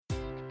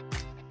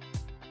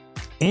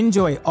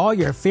Enjoy all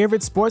your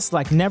favorite sports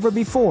like never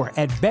before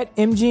at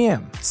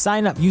BetMGM.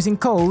 Sign up using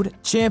code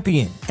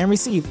CHAMPION and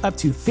receive up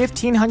to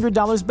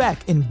 $1,500 back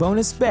in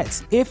bonus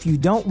bets if you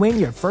don't win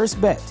your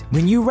first bet.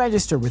 When you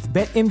register with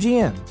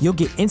BetMGM, you'll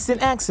get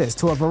instant access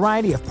to a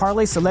variety of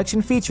parlay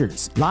selection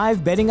features,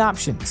 live betting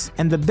options,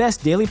 and the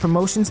best daily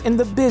promotions in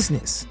the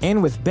business.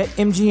 And with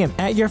BetMGM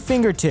at your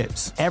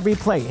fingertips, every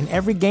play and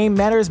every game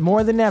matters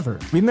more than ever.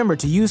 Remember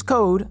to use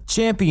code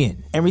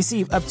CHAMPION and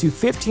receive up to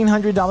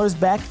 $1,500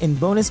 back in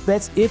bonus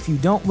bets if you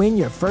don't win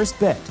your first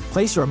bet.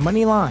 Place your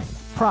money line,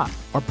 prop,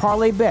 or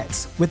parlay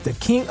bets with the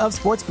king of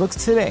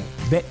sportsbooks today.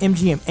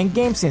 BetMGM and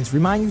GameSense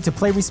remind you to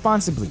play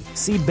responsibly.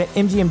 See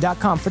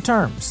BetMGM.com for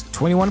terms.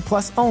 21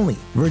 plus only.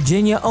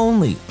 Virginia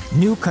only.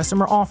 New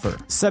customer offer.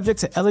 Subject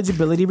to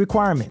eligibility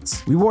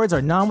requirements. Rewards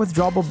are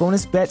non-withdrawable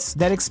bonus bets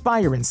that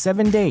expire in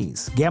 7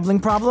 days. Gambling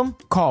problem?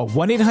 Call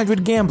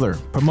 1-800-GAMBLER.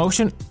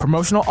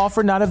 Promotional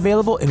offer not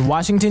available in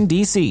Washington,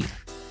 D.C.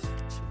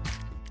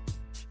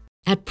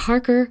 At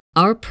Parker,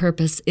 our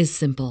purpose is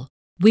simple.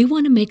 We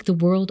want to make the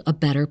world a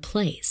better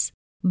place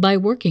by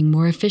working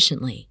more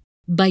efficiently,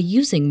 by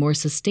using more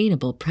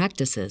sustainable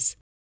practices,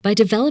 by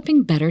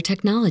developing better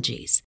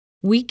technologies.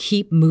 We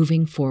keep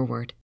moving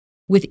forward.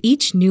 With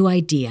each new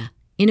idea,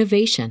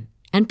 innovation,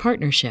 and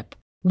partnership,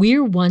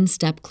 we're one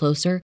step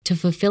closer to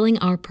fulfilling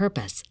our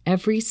purpose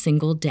every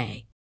single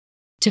day.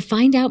 To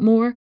find out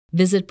more,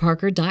 visit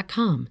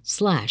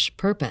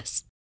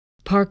parker.com/purpose.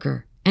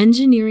 Parker,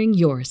 engineering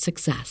your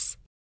success.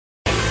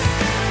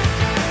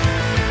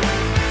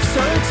 So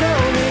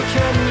tell me,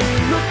 can you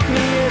look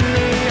me in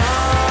the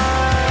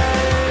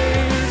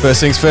eye?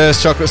 First things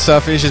first, Chocolate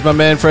Starfish is my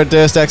man Fred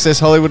Durst, Access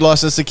Hollywood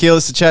License to Kill.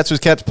 It's the Chats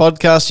with Cats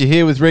podcast. You're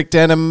here with Rick,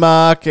 Dan and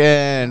Mark,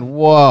 and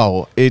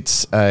whoa,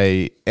 it's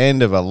a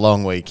end of a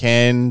long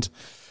weekend.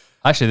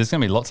 Actually, there's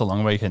going to be lots of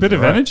long weekends. Bit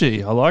of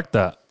energy. I like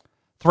that.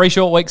 3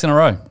 short weeks in a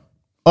row.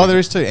 Oh, there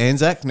is two.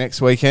 Anzac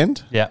next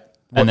weekend. Yeah.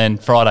 And then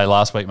Friday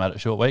last week made it a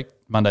short week.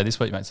 Monday this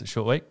week makes it a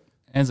short week.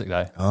 Anzac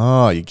Day.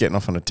 Oh, you're getting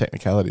off on a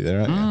technicality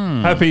there, aren't you?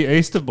 Happy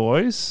Easter,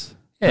 boys.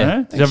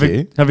 Yeah. Did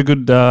you have a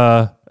good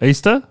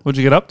Easter? What'd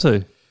you get up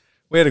to?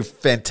 We had a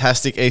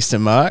fantastic Easter,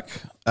 Mark.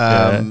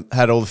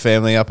 Had all the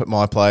family up at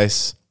my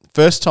place.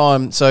 First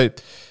time, so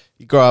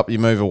you grow up, you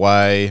move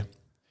away.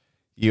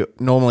 You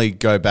normally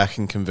go back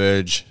and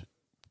converge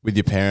with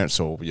your parents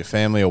or your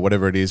family or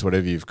whatever it is,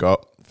 whatever you've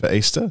got for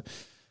Easter.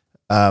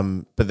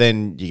 But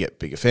then you get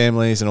bigger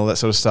families and all that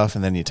sort of stuff,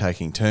 and then you're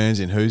taking turns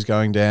in who's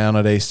going down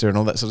at Easter and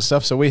all that sort of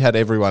stuff. So we had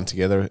everyone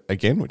together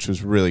again, which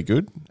was really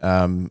good,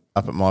 up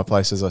at my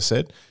place, as I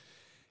said.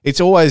 It's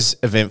always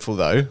eventful,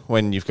 though,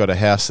 when you've got a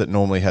house that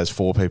normally has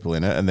 4 people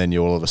in it and then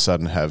you all of a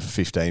sudden have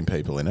 15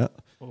 people in it.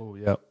 Oh,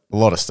 yep. A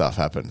lot of stuff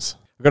happens.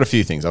 I've got a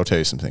few things. I'll tell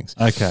you some things.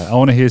 Okay, I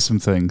want to hear some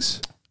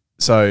things.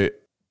 So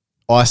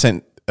I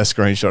sent a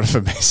screenshot of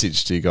a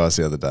message to you guys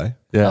the other day.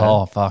 Yeah.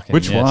 Oh, fucking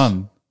Which yes.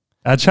 one?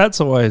 Our chat's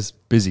always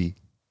busy.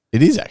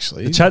 It is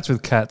actually. The Chats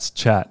with Cats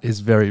chat is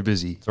very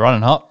busy. It's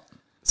running hot.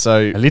 So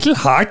A little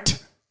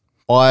hot.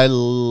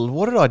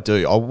 what did I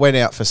do? I went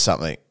out for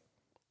something.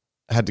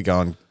 I had to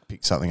go and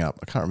pick something up.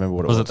 I can't remember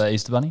what it was. Was it the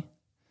Easter Bunny?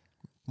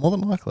 More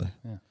than likely.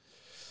 Yeah.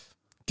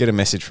 Get a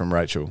message from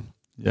Rachel.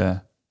 Yeah.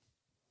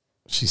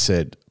 She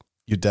said,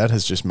 "Your dad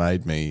has just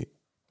made me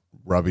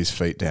rub his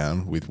feet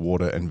down with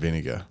water and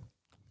vinegar."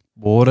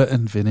 Water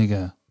and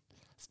vinegar.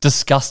 It's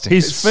disgusting.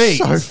 His feet.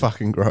 So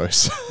fucking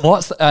gross.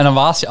 And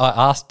I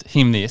asked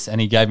him this and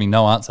he gave me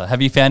no answer.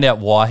 Have you found out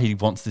why he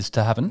wants this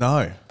to happen?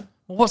 No.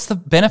 What's the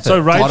benefit? So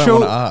don't Rachel,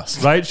 wanna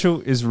ask.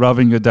 Rachel is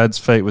rubbing your dad's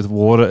feet with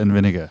water and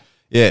vinegar.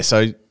 Yeah,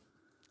 so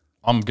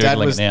I'm dad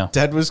Googling was, it now.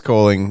 Dad was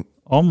calling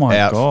Oh my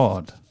out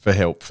God. for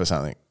help for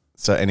something.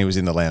 So and he was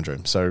in the lounge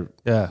room. So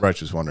Yeah.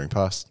 Rachel's wandering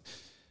past.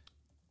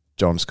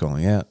 John's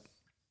calling out.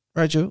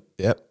 Rachel,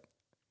 yep.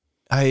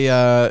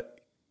 Hey,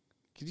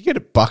 could you get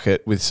a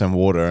bucket with some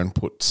water and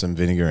put some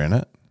vinegar in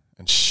it?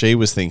 And she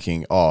was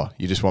thinking, oh,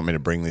 you just want me to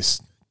bring this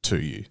to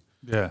you,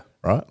 Yeah.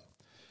 right?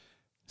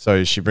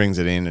 So she brings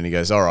it in and he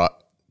goes, all right,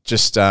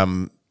 just,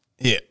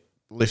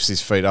 lifts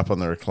his feet up on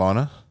the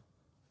recliner.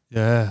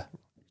 Yeah.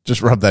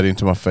 Just rub that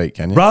into my feet,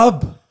 can you?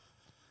 Rub.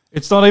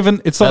 It's not even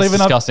That's up.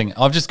 disgusting.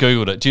 I've just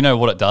Googled it. Do you know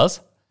what it does?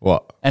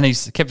 What? And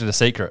he's kept it a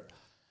secret.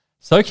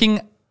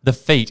 Soaking the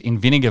feet in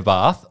vinegar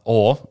bath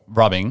or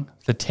rubbing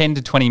for 10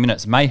 to 20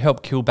 minutes may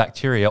help kill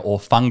bacteria or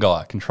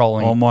fungi,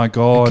 controlling. Oh my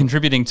God.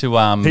 Contributing to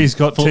He's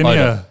got foot tinea.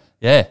 odor.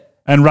 Yeah.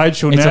 And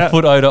Rachel It's now a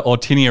foot odor or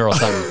tinea or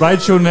something.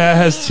 Rachel now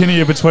has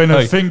tinea between her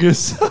Hey.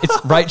 fingers. It's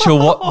Rachel.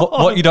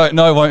 What you don't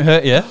know won't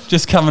hurt you.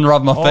 Just come and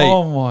rub my feet.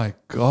 Oh my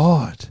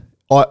God.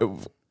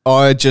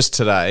 I just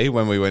today,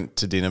 when we went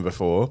to dinner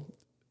before,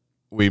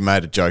 we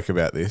made a joke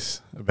about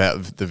this,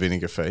 about the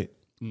vinegar feet.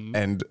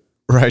 And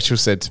Rachel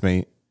said to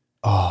me,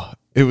 oh,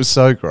 it was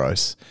so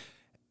gross.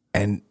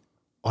 And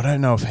I don't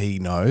know if he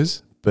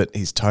knows, but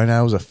his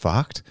toenails are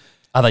fucked.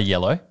 Are they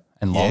yellow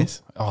and long?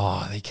 Yes.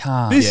 Oh, they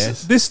can't.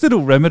 This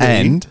little remedy.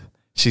 And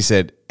she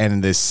said,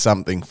 and there's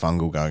something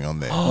fungal going on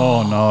there.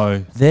 oh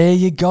no. There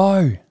you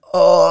go.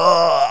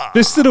 Oh,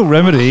 This little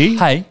remedy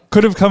Hey.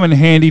 could have come in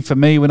handy for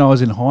me when I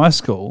was in high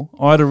school.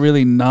 I had a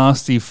really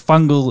nasty,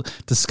 fungal,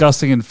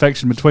 disgusting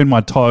infection between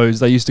my toes.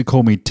 They used to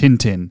call me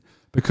Tintin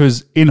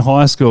because in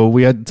high school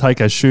we had to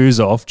take our shoes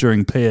off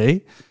during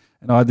PE,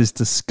 and I had this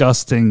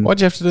disgusting.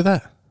 Why'd you have to do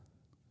that?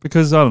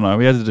 Because, I don't know,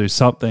 we had to do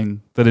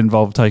something that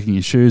involved taking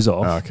your shoes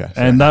off. Oh, okay,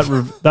 And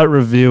that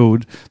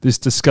revealed this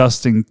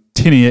disgusting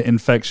tinea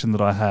infection that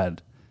I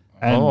had.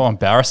 And Oh,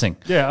 embarrassing.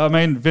 yeah, I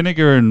mean,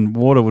 vinegar and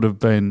water would have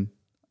been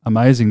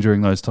amazing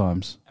during those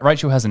times.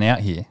 Rachel has an out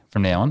here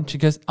from now on. She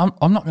goes,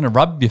 I'm not going to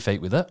rub your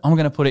feet with it. I'm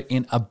going to put it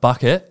in a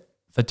bucket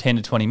for 10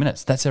 to 20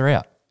 minutes. That's her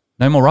out.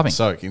 No more rubbing.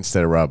 Soak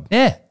instead of rub.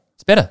 Yeah,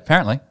 it's better,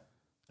 apparently.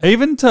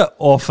 Even to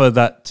offer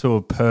that to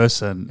a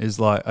person is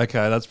like,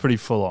 okay, that's pretty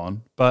full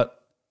on. But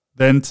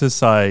then to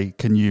say,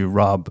 can you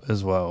rub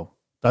as well?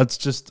 That's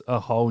just a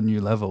whole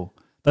new level.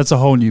 That's a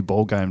whole new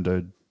ball game,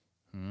 dude.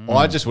 Well,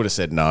 I just would have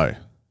said no.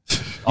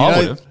 I know-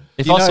 would have.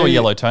 If you I saw know-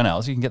 yellow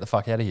toenails, you can get the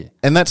fuck out of here.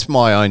 And that's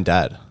my own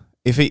dad.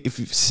 If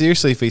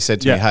he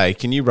said to Yeah. me, hey,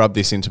 can you rub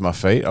this into my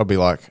feet? I'll be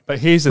like, But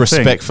here's the thing.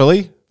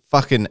 respectfully,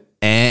 fucking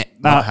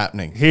not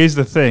happening. Here's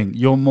the thing.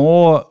 You're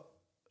more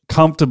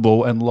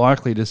comfortable and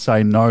likely to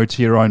say no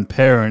to your own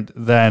parent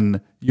than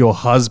your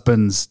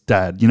husband's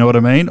dad. You know what I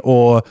mean?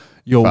 Or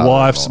your Father-in-law.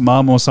 wife's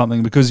mum or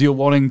something, because you're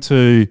wanting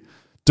to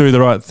do the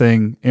right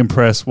thing,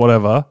 impress,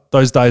 whatever.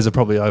 Those days are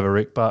probably over,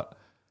 Rick, but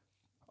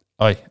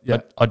I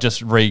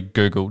just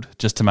re-Googled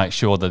just to make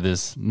sure that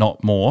there's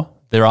not more.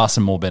 There are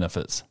some more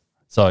benefits.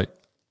 So,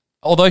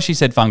 although she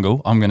said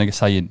fungal, I'm going to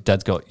say your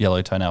dad's got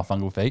yellow toenail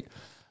fungal feet.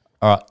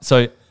 All right.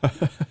 So,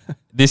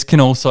 this can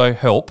also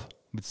help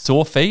with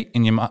sore feet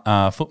in your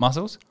foot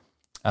muscles,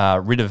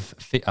 rid of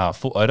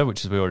foot odor,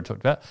 which is we already talked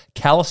about,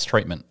 callus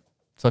treatment.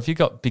 So, if you've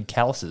got big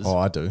calluses, Oh,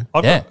 I do.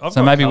 I've yeah. got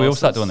So maybe we all calluses.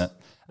 start doing that.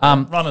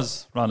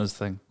 Runners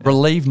thing.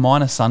 Relieve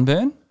minor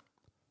sunburn,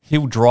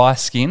 heal dry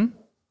skin,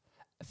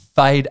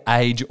 fade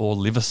age or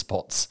liver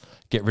spots,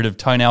 get rid of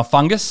toenail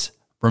fungus,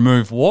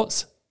 remove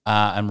warts,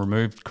 and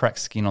remove cracked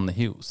skin on the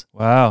heels.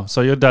 Wow.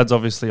 So your dad's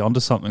obviously onto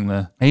something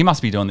there. He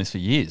must be doing this for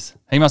years.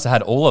 He must have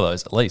had all of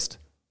those at least.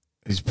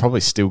 He's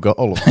probably still got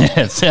all of them.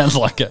 Yeah, it sounds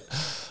like it.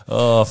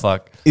 Oh,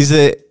 fuck. Is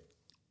it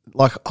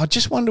like, I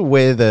just wonder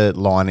where the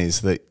line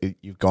is that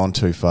you've gone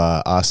too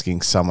far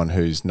asking someone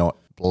who's not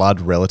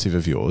blood relative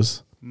of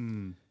yours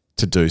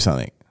to do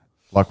something.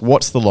 Like,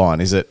 what's the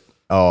line? Is it,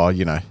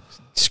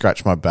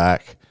 scratch my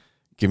back,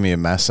 give me a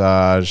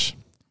massage?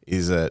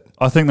 Is it,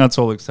 I think that's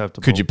all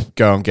acceptable. could you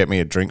go and get me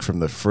a drink from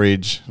the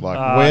fridge?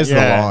 Like, where's the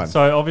line?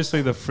 So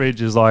obviously the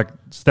fridge is like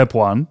step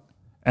one,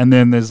 and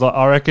then there's like,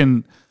 I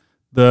reckon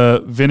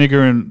the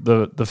vinegar and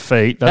the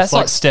feet. That's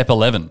like step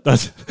 11.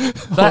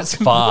 That's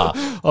far.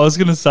 I was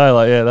gonna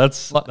say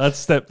that's double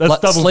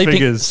sleeping,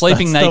 figures.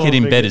 Sleeping That's naked double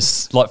in bed figures.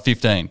 is like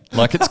 15.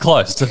 Like, it's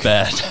close to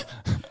bad.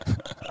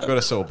 I've got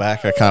a sore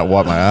back. I can't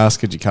wipe my ass.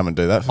 Could you come and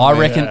do that for I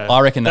me? reckon. Yeah.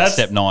 I reckon that's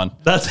That's- step 9.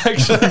 That's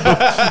actually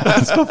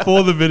that's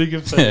before the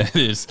vinegar thing. Yeah, it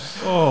is.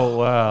 Oh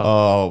wow,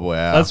 Oh,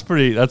 wow. that's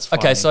pretty. That's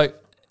funny. Okay, so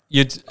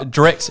your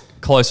direct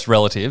close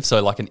relative,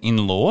 so like an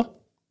in-law.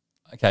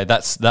 Okay,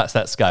 that's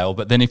that scale.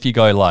 But then if you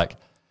go like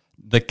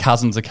the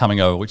cousins are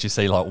coming over, which you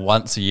see like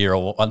once a year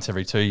or once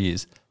every 2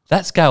 years,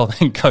 that scale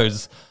then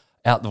goes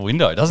out the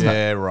window, doesn't it?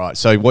 yeah, right.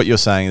 So what you're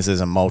saying is there's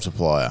a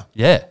multiplier.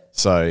 Yeah.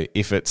 So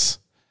if it's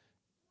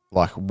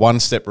like one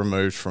step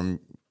removed from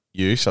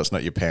you, so it's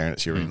not your parent,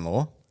 it's your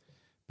in-law.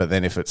 But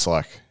then if it's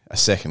like a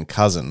second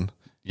cousin,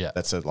 Yeah.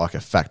 that's like a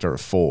factor of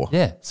 4.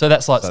 Yeah. So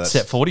that's like So that's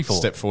step 44.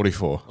 Step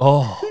 44.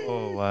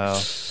 Oh wow.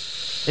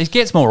 It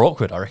gets more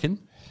awkward, I reckon.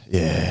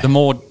 Yeah. The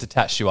more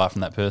detached you are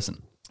from that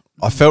person.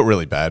 I felt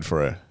really bad for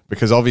her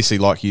because obviously,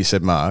 like you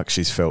said, Mark,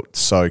 she's felt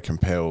so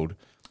compelled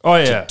Oh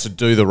yeah. to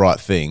do the right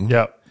thing.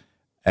 Yep.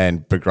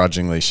 And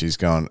begrudgingly, she's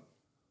gone,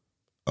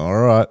 all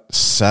right,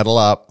 saddle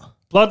up.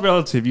 Blood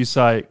relative, you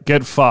say,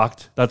 get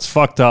fucked. That's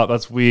fucked up.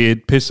 That's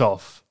weird. Piss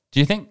off. Do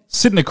you think?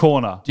 Sit in a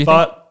corner. Do you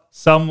But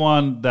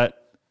someone that,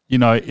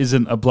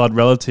 isn't a blood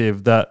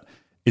relative that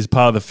is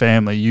part of the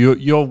family,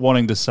 you're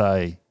wanting to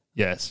say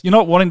yes. You're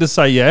not wanting to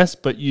say yes,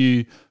 but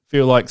you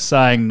feel like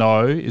saying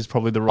no is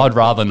probably the right I'd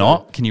rather thing to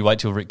not. Can you wait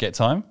till Rick gets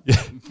home? do.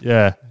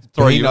 Yeah.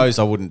 But he you- knows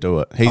I wouldn't do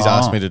it. He's Oh.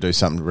 asked me to do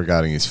something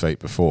regarding his feet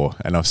before.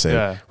 And I've said,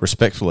 Yeah.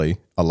 respectfully,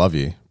 I love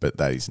you, but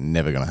that is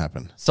never going to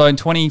happen. So in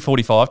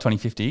 2045,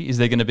 2050, is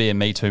there going to be a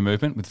Me Too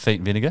movement with feet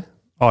and vinegar?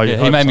 Oh, Yeah,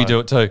 he made me do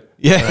it too.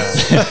 Yeah.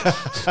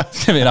 It's going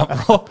to be an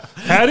uproar.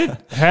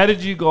 How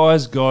did you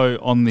guys go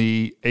on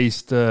the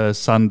Easter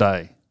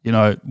Sunday?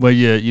 Where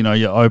you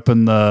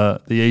open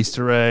the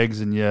Easter eggs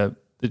and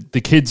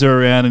the kids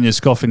are around and you're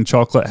scoffing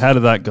chocolate. How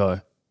did that go?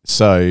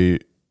 So,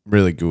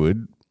 really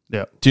good.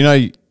 Yeah. Do you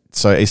know,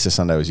 so Easter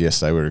Sunday was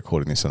yesterday. We're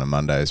recording this on a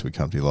Monday as we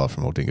come to you live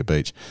from Aldinga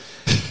Beach.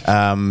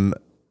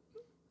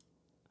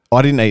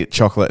 I didn't eat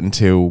chocolate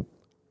until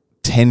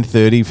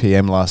 10:30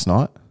 p.m. last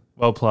night.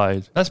 Well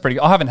played. That's pretty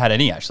good. I haven't had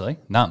any, actually.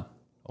 None.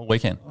 All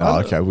weekend. Oh,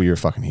 okay. Well, you're a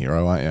fucking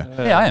hero, aren't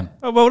you? Yeah, I am.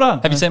 Oh, well done.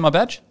 Have you seen my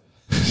badge?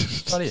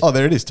 Right here. Oh,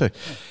 there it is too.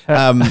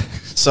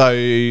 So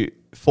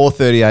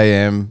 4:30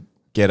 a.m.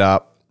 Get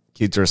up,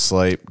 Kids are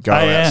asleep. Go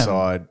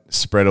outside.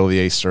 Spread all the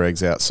Easter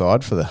eggs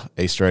outside for the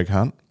Easter egg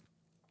hunt.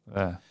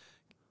 Yeah.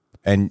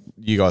 And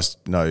you guys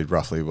know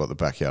roughly what the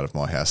backyard of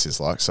my house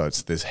is like, so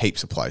there's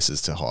heaps of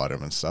places to hide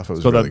them and stuff. It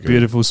was Got really that good.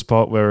 beautiful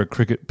spot where a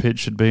cricket pitch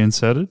should be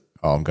inserted.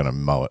 Oh, I'm going to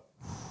mow it.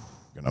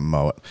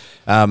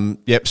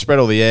 Yep, spread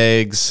all the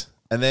eggs.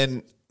 And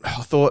then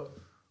I thought,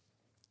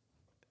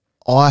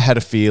 I had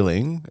a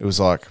feeling it was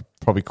like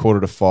probably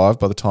 4:45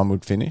 by the time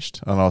we'd finished.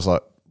 And I was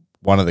like,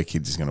 one of the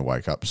kids is going to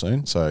wake up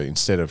soon. So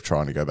instead of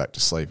trying to go back to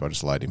sleep, I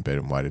just laid in bed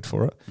and waited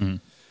for it.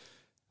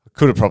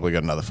 Could have probably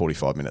got another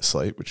 45 minutes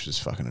sleep, which was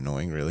fucking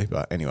annoying, really.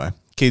 But anyway,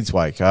 kids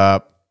wake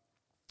up,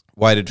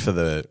 waited for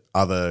the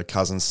other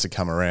cousins to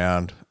come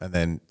around, and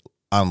then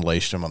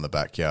unleashed them on the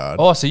backyard.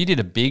 Oh, so you did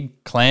a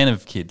big clan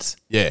of kids.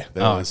 Yeah.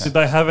 There Oh, was. Did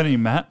they have any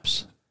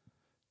maps?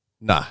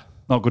 Nah.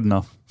 Not good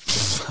enough.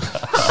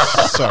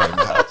 Sorry,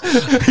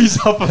 mate. He's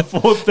up at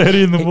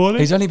 4:30 in the morning.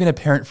 He's only been a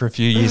parent for a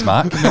few years,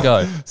 Mark. Give me a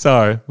go.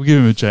 Sorry, we'll give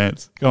him a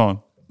chance. Go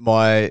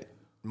on.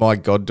 My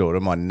goddaughter,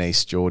 my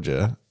niece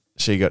Georgia,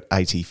 she got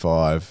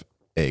 85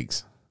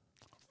 eggs.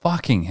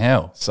 Fucking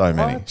hell. So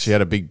many. She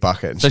had a big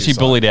bucket. And So she was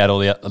bullied out all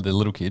the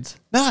little kids?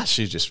 Like, nah,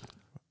 she's just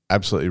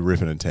absolutely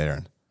ripping and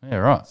tearing. Yeah,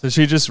 right. So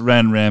she just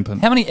ran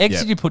rampant. How many eggs Yeah.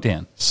 did you put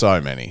down? So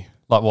many.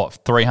 Like what,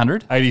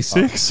 300?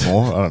 86.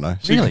 More? I don't know.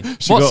 Really?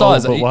 she What got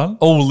size? all but one?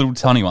 All little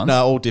tiny ones?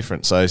 No, all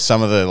different. So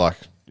some of the like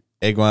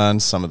egg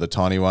ones, some of the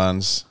tiny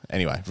ones.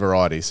 Anyway,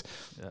 varieties.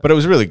 But it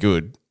was really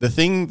good. The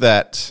thing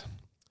that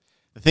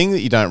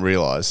you don't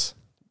realise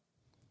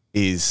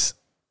is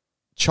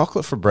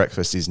chocolate for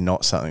breakfast is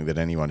not something that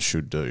anyone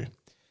should do.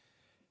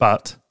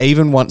 But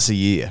Even once a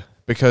year.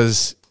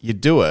 Because you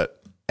do it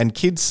and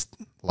kids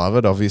love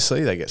it,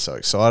 obviously. They get so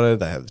excited.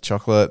 They have the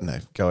chocolate and they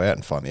go out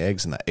and find the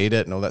eggs and they eat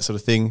it and all that sort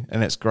of thing.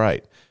 And it's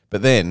great.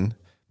 But then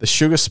the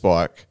sugar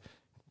spike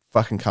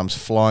fucking comes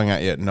flying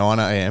at you at 9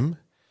 a.m.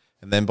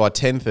 And then by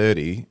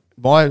 10:30,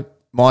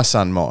 my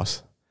son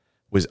Moss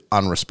was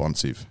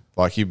unresponsive.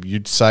 Like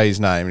you'd say his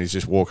name and he's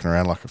just walking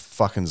around like a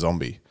fucking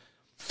zombie.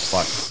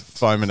 Like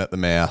foaming at the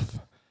mouth.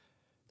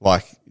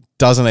 Like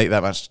doesn't eat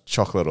that much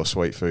chocolate or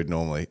sweet food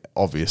normally,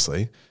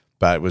 obviously.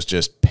 But it was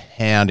just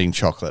pounding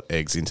chocolate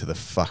eggs into the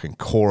fucking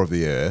core of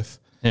the earth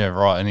Yeah,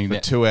 right. And for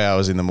 2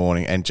 hours in the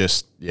morning and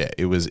just,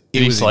 it was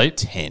he sleep?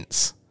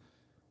 intense.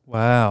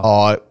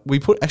 wow. We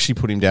put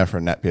him down for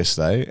a nap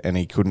yesterday and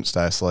he couldn't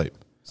stay asleep.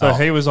 So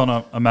he was on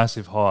a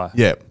massive high.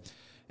 Yeah.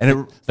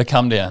 And the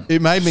come down.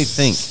 it made me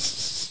think,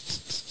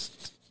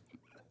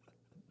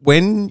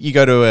 when you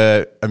go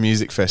to a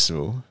music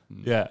festival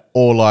Yeah.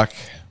 or like,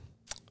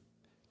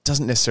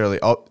 doesn't necessarily,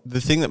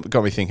 the thing that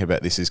got me thinking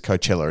about this is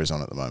Coachella is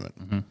on at the moment.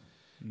 Mm-hmm.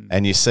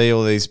 And you see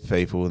all these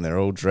people and they're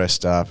all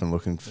dressed up and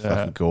looking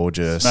fucking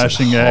gorgeous.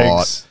 Smashing and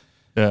hot eggs.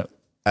 Yeah.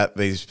 at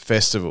these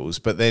festivals.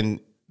 But then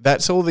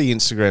that's all the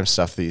Instagram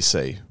stuff that you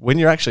see. When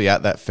you're actually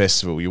at that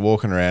festival, you're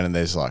walking around and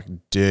there's like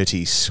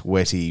dirty,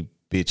 sweaty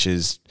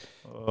bitches,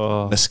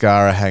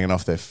 mascara hanging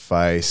off their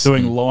face.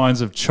 Doing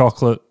lines of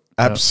chocolate.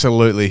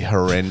 Absolutely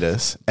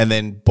horrendous. And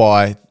then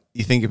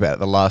you think about it,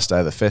 the last day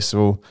of the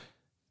festival,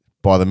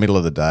 by the middle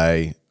of the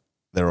day,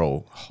 they're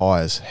all high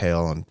as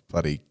hell on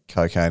bloody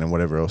cocaine and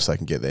whatever else they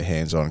can get their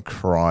hands on,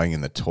 crying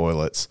in the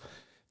toilets.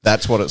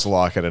 That's what it's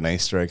like at an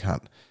Easter egg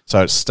hunt.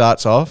 So it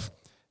starts off,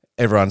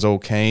 everyone's all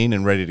keen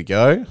and ready to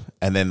go,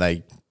 and then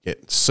they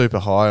get super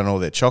high on all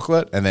their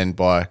chocolate, and then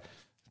by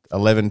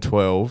 11,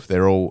 12,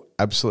 they're all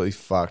absolutely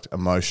fucked,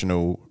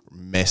 emotional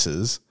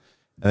messes,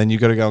 and then you've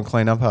got to go and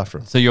clean up after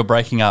them. So you're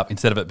breaking up,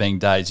 instead of it being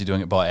days, you're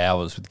doing it by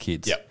hours with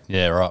kids. Yep.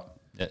 Yeah, right.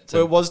 Yeah, So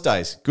it was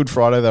days. Good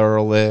Friday, they were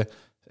all there.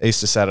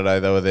 Easter Saturday,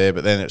 they were there,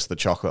 but then it's the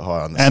chocolate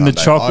high on the And Sunday.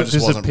 the chocolate I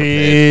just wasn't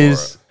prepared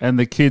for disappears. it. And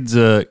the kids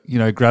are,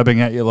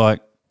 grabbing at you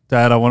like,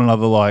 Dad, I want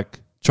another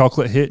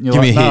chocolate hit. And you're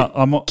Give like, me a nah, hit.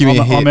 I'm Give me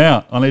a hit." I'm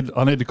out.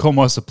 I need to call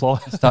my supplier.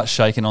 Start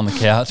shaking on the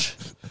couch.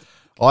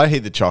 I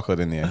hid the chocolate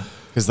in there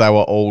because they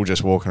were all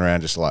just walking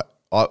around just like,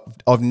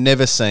 I've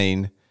never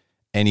seen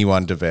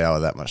anyone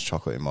devour that much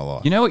chocolate in my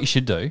life. You know what you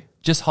should do?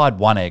 Just hide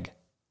one egg.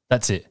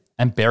 That's it.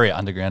 And bury it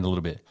underground a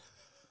little bit.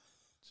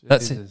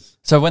 That's it.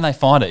 So when they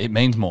find it, it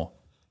means more.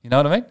 You know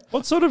what I mean?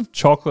 What sort of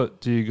chocolate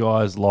do you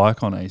guys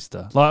like on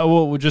Easter? Like,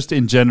 well, just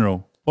in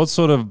general. What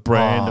sort of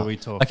brand are we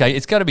talking? Okay,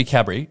 it's got to be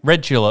Cadbury.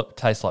 Red Tulip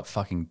tastes like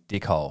fucking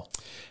dickhole.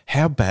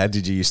 How bad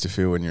did you used to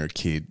feel when you were a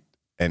kid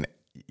and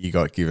you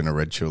got given a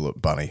red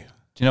tulip bunny?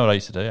 Do you know what I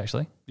used to do,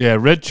 actually? Yeah,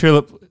 red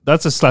tulip,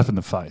 that's a slap in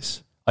the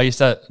face. I used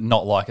to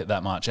not like it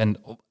that much. And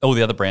all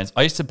the other brands,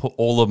 I used to put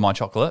all of my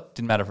chocolate,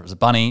 didn't matter if it was a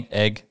bunny,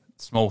 egg,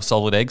 small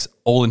solid eggs,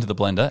 all into the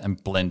blender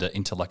and blend it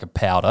into like a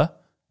powder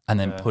and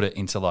then put it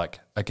into like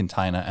a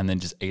container and then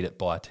just eat it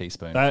by a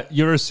teaspoon.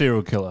 You're a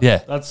serial killer.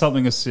 Yeah. That's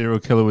something a serial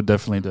killer would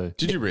definitely do.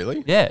 Did you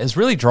really? Yeah, it's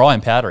really dry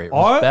and powdery. It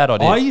was a bad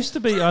idea. I used to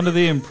be under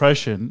the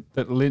impression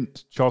that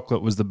Lindt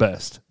chocolate was the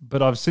best,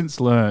 but I've since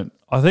learned,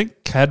 I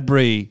think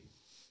Cadbury,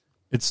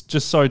 it's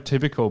just so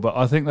typical, but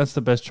I think that's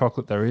the best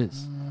chocolate there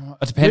is.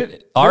 It depends.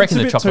 I reckon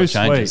the chocolate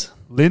changes.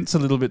 Sweet. Lint's a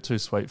little bit too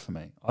sweet for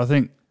me. I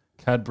think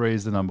Cadbury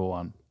is the number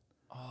one.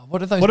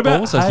 What are those What about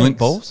balls? Those Hague's? lint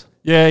balls?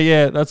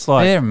 Yeah, that's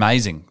like They're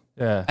amazing.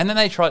 Yeah. And then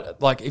they try,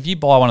 like, if you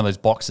buy one of those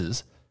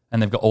boxes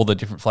and they've got all the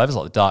different flavors,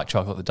 like the dark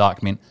chocolate, the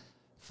dark mint,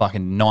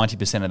 fucking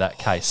 90% of that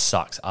case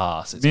sucks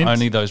ass. It's Mint.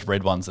 only those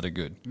red ones that are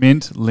good.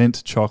 Mint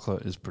lint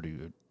chocolate is pretty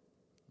good.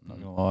 Not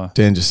gonna lie.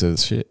 Dan just said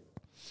it's shit.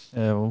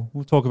 Yeah,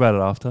 we'll talk about it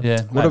after.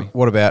 Yeah, maybe.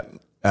 What about?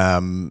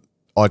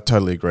 I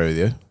totally agree with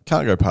you.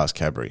 Can't go past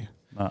Cadbury.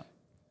 No.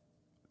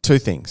 Two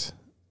things.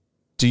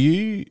 Are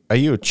you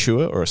a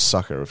chewer or a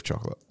sucker of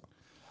chocolate?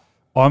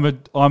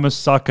 I'm a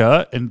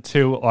sucker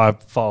until I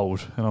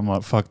fold and I'm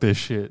like, fuck this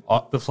shit.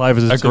 The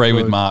flavors are Agree too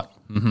with good. Mark.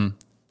 Mm-hmm.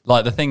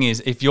 Like, the thing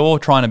is, if you're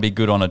trying to be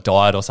good on a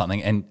diet or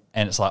something and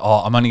it's like, oh,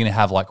 I'm only going to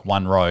have like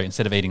one row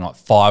instead of eating like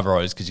 5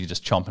 rows because you're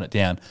just chomping it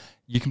down,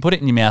 you can put it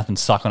in your mouth and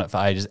suck on it for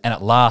ages and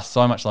it lasts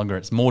so much longer.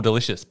 It's more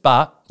delicious.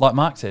 But like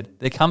Mark said,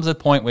 there comes a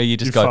point where you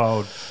just You go,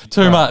 fold.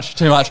 too much.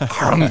 You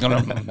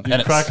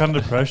and crack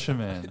under pressure,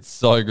 man. it's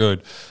so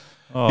good.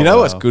 Oh, You know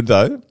what's wow. good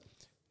though?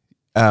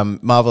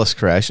 Marvelous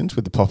Creations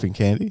with the popping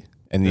candy,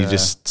 and you Yeah.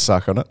 just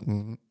suck on it,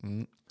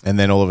 and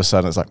then all of a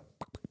sudden it's like,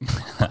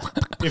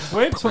 If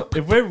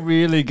we're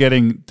really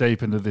getting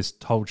deep into this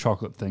whole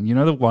chocolate thing, you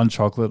know the one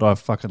chocolate I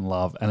fucking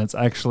love, and it's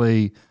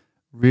actually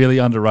really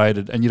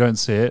underrated, and you don't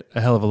see it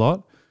a hell of a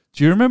lot.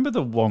 Do you remember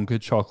the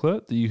Wonka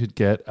chocolate that you could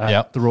get at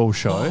Yep. the Royal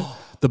Show?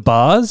 The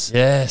bars?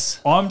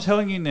 Yes. I'm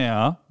telling you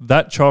now,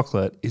 that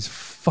chocolate is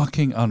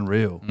fucking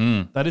unreal.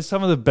 That is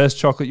some of the best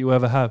chocolate you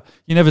ever have.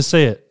 You never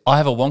see it. I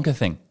have a Wonka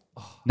thing.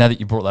 Now that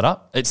you brought that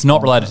up, it's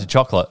not related to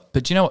chocolate,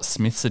 but do you know what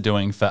Smiths are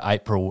doing for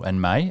April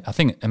and May? I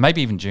think, and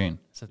maybe even June.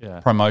 It's a Yeah.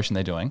 promotion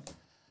they're doing.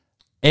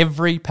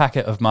 Every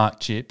packet of Mark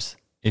chips,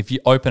 if you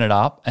open it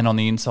up and on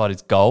the inside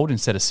it's gold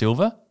instead of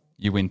silver,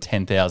 you win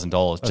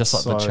 $10,000, just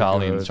like the so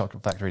Charlie and the good.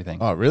 Chocolate Factory thing.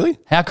 oh really?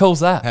 How cool's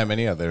that? How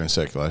many are there in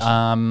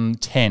circulation?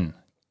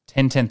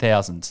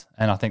 10,000.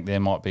 And I think there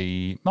might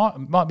be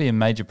a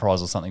major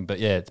prize or something, but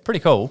yeah, it's pretty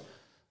cool.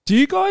 Do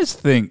you guys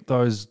think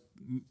those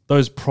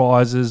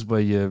prizes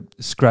where you're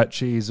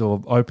scratchies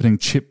or opening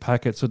chip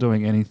packets or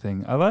doing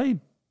anything,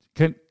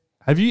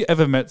 have you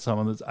ever met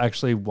someone that's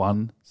actually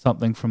won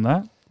something from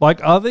that?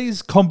 Like, are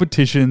these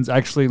competitions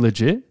actually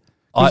legit?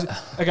 'Cause-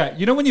 okay,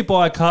 you know when you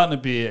buy a carton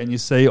of beer and you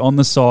see on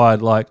the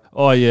side like,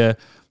 oh yeah,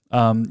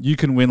 you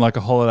can win like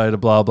a holiday to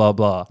blah blah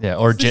blah. Yeah,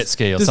 or a jet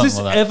ski or Does something this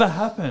like that. ever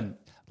happen?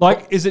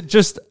 Like, is it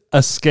just a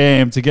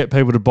scam to get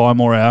people to buy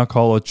more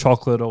alcohol or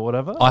chocolate or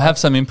whatever? I have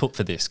some input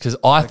for this because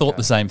I thought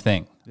the same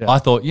thing. Yeah. I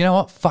thought, you know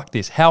what, fuck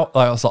this. I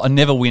was like, I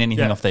never win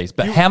anything Yeah. off these.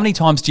 But how many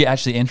times do you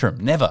actually enter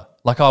them? Never.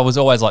 Like, I was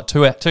always like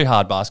too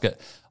hard basket.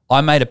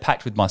 I made a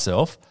pact with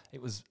myself. It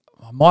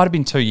might have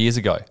been 2 years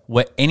ago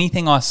where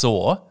anything I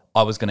saw,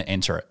 I was going to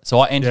enter it. So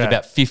I entered Yeah.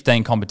 about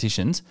 15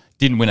 competitions,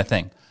 didn't win a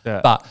thing. Yeah.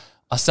 But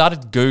I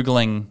started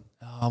Googling,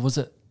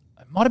 it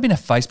might have been a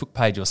Facebook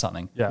page or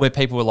something Yeah. where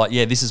people were like,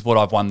 yeah, this is what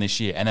I've won this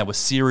year. And they were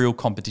serial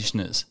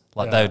competitioners.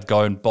 Like, Yeah. they would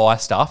go and buy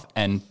stuff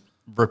and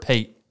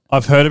repeat.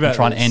 I've heard about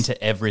Trying to this. enter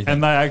everything.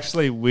 And they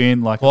actually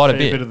win like Quite a a fair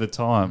bit. bit of the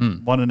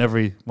time. One in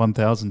every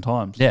 1,000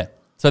 times. Yeah.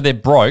 So they're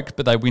broke,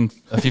 but they win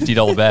a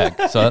 $50 bag.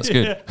 So that's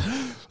good.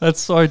 That's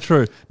so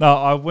true. No,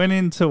 I went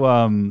into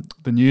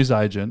the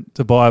newsagent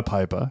to buy a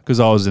paper because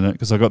I was in it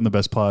because I got in the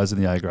best players in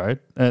the A grade.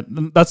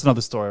 And that's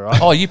another story, right?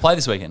 Oh, you play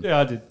this weekend? Yeah,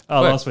 I did.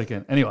 Where? Last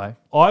weekend. Anyway,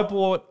 I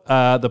bought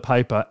the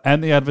paper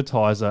and the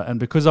advertiser, and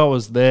because I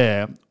was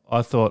there,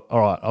 I thought, all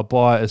right, I'll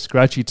buy a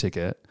scratchy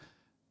ticket.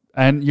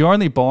 And you're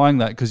only buying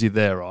that because you're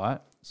there, right?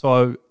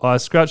 So I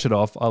scratch it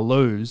off, I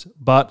lose,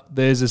 but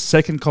there's a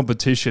second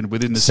competition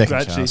within the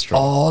Second scratchy. chance draw.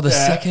 Oh, the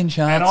Yeah. second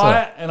chance.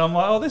 And I'm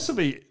like, oh, this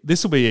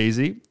will be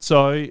easy.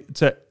 So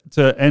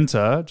to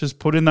enter, just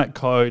put in that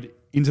code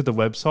into the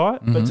website.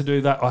 But to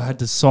do that, I had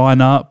to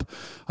sign up.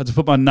 I had to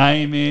put my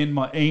name in,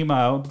 my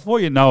email. Before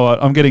you know it,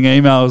 I'm getting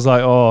emails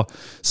like, oh,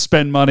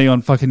 spend money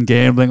on fucking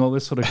gambling, all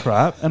this sort of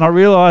crap. And I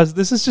realized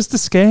this is just a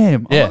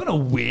scam. Yeah. I'm not going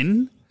to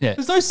win. Yeah.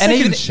 There's no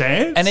second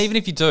chance. And even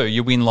if you do,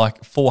 you win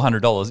like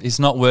 $400. It's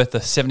not worth the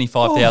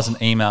 75,000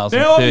 emails now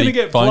and I'm 30 going to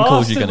get phone calls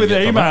blasted you're going with to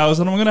get from it. emails,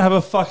 and I'm going to have a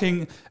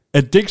fucking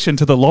addiction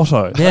to the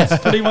lotto. Yeah.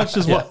 That's pretty much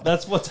just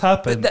that's what's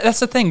happened.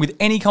 That's the thing with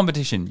any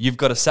competition. You've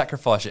got to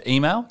sacrifice your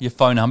email, your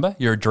phone number,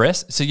 your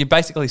address. So you're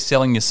basically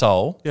selling your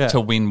soul Yeah.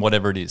 to win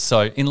whatever it is.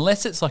 So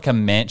unless it's like a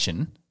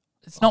mansion,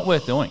 it's not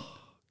worth doing.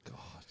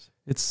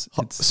 It's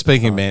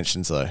Speaking of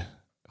mansions, though,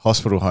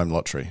 hospital home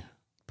lottery.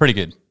 Pretty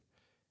good.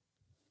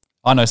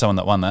 I know someone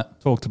that won that.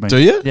 talk to me. Do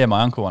you? Yeah,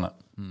 my uncle won it.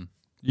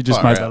 You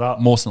just Far made out. that up.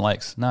 Mawson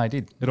Lakes. No, he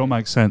did. It all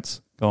makes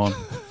sense. Go on.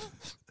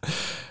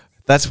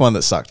 That's one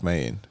that sucked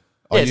me in.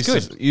 Yeah, I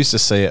it's used to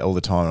see it all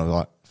the time. And I was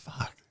like,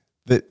 fuck.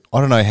 I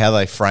don't know how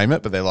they frame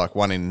it, but they're like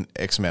 1 in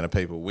X amount of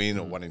people win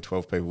or 1 in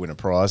 12 people win a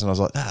prize. And I was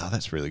like,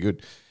 that's really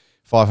good.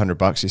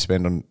 $500 you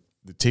spend on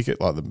the ticket,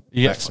 like the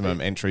You get-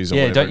 maximum entries or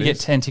Yeah, whatever don't you it get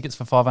is. 10 tickets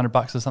for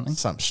 $500 or something?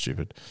 Something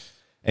stupid.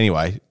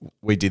 Anyway,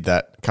 we did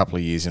that a couple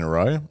of years in a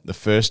row. The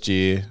first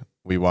year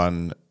we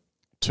won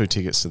 2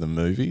 tickets to the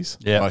movies.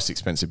 Yeah. Most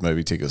expensive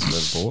movie tickets I've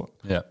ever bought.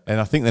 Yeah. And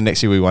I think the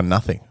next year we won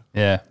nothing.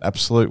 Yeah.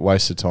 Absolute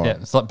waste of time. Yeah,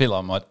 it's like a bit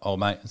like my old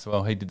mate as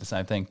well. He did the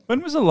same thing.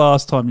 When was the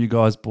last time you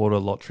guys bought a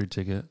lottery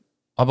ticket?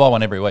 I buy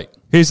one every week.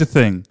 Here's the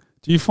thing.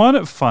 Do you find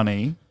it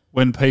funny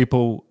when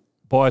people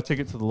buy a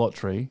ticket to the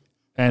lottery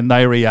and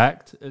they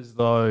react as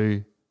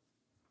though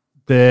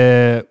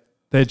their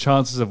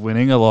chances of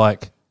winning are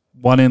like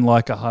 1 in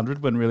like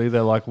 100 when really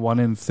they're like 1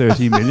 in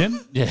 30 million?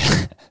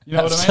 Yeah, You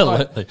know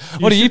absolutely. what I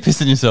mean? What are you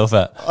pissing yourself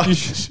at?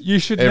 You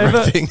should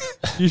Everything.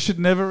 you should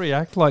never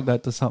react like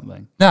that to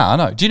something. No, I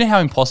know. Do you know how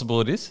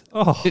impossible it is?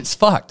 Oh. It's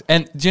fucked.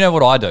 And do you know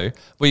what I do?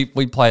 We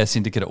play a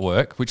syndicate at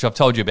work, which I've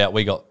told you about.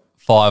 We got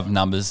 5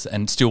 numbers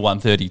and still won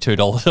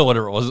 $32 or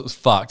whatever it was. It was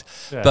fucked.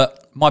 Yeah.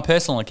 But my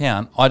personal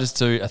account, I just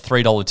do a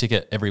 $3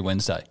 ticket every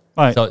Wednesday.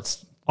 Mate, So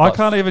it's I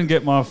can't even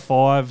get my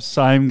 5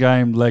 same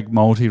game leg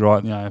multi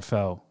right in the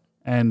AFL.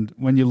 And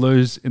when you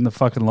lose in the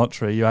fucking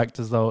lottery, you act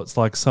as though it's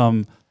like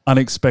some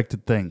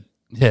unexpected thing.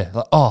 yeah,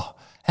 like, oh,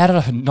 how did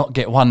I not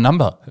get one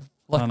number?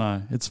 Like, I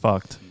know, it's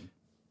fucked.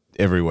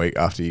 Every week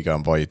after you go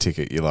and buy your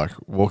ticket, you like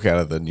walk out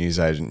of the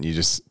newsagent and you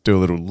just do a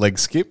little leg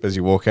skip as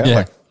you walk out. Yeah.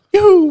 Like,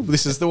 yoo,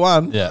 this is the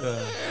one. yeah.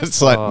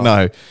 It's like,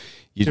 no,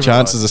 your You're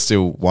chances are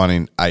still 1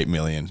 in 8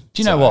 million.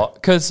 Do you know what?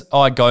 Because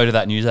I go to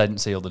that news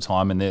agency all the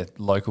time and they're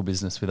local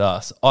business with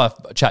us. I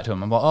chat to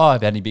them. I'm like, oh,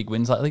 I've had any big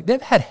wins lately.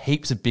 They've had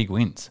heaps of big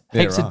wins,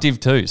 Yeah, heaps of right. Div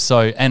 2. So,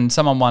 and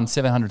someone won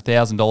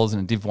 $700,000 in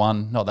a Div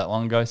 1 not that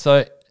long ago.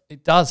 So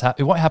it does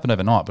happen. It won't happen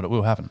overnight, but it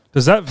will happen.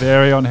 Does that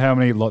vary on how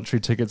many lottery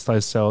tickets they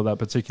sell at that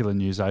particular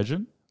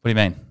newsagent? What do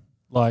you mean?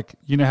 Like,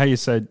 you know how you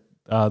said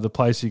the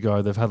place you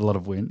go, they've had a lot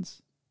of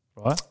wins,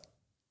 right?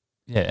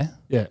 Yeah.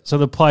 Yeah. So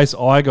the place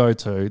I go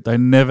to, they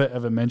never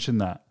ever mention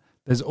that.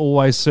 There's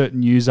always certain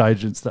news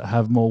agents that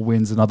have more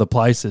wins than other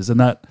places, and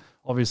that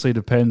obviously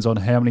depends on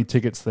how many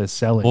tickets they're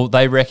selling. Well,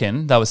 they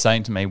reckon, they were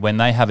saying to me, when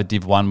they have a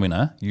Div 1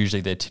 winner,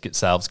 usually their ticket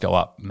sales go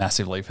up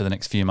massively for the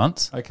next few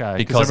months. Okay,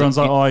 because everyone's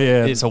like, oh,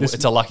 yeah, it's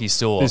a lucky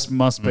store. this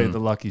must be the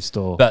lucky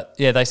store. But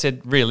yeah, they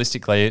said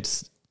realistically,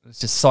 it's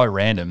just so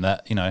random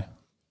that, you know,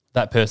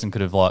 that person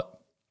could have like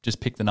just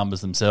picked the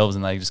numbers themselves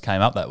and they just came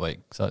up that week.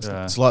 So it's,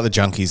 Yeah. It's like the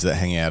junkies that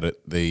hang out at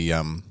the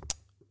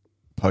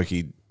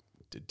pokey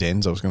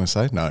dens, I was going to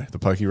say. No, the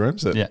pokey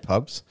rooms at Yeah.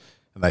 pubs.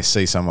 And they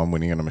see someone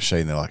winning on a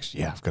machine. They're like,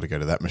 yeah, I've got to go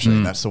to that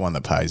machine. That's the one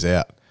that pays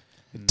out.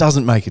 It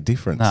doesn't make a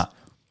difference. Nah.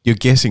 You're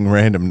guessing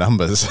random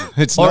numbers.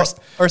 It's Or not, it's-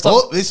 or it's like-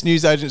 oh, this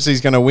news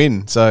agency's going to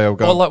win. So I'll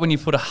go. or like when you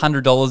put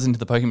 $100 into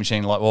the poker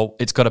machine, like, well,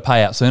 it's got to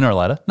pay out sooner or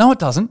later. No, it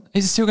doesn't.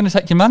 It's still going to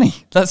take your money.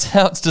 That's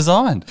how it's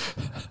designed.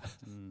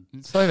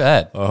 It's so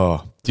bad.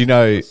 Oh, do you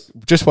know,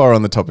 just while we're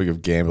on the topic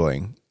of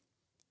gambling,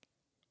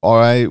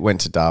 I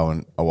went to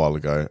Darwin a while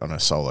ago on a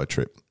solo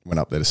trip, went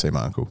up there to see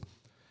my uncle.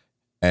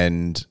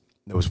 And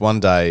there was one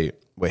day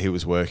where he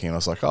was working and I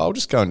was like, oh, I'll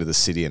just go into the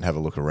city and have a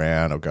look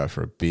around. I'll go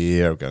for a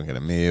beer. I'll go and get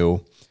a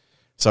meal.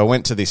 So I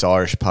went to this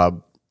Irish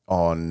pub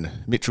on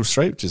Mitchell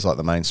Street, which is like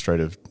the main street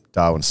of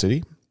Darwin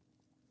City.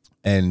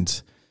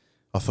 And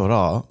I thought,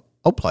 oh,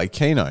 I'll play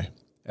Keno.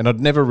 And I'd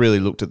never really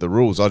looked at the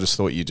rules. I just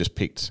thought you just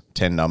picked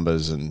 10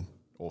 numbers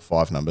or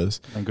 5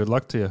 numbers. And good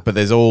luck to you. But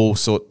there's all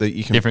sort that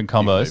you can Different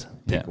combos.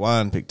 Pick Yeah.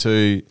 1, pick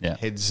 2, Yeah.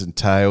 heads and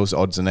tails,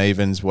 odds and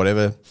evens,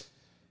 whatever.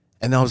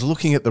 And I was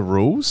looking at the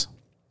rules,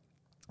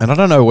 and I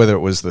don't know whether it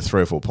was the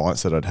 3 or 4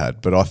 pints that I'd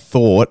had, but I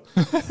thought,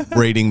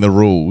 reading the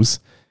rules,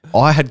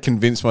 I had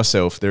convinced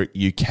myself that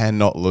you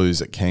cannot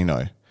lose at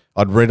Keno.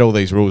 I'd read all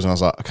these rules and I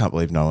was like, I can't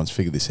believe no one's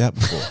figured this out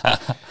before.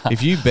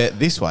 If you bet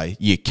this way,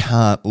 you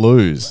can't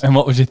lose. And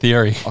what was your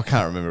theory? I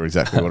can't remember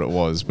exactly what it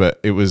was, but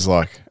it was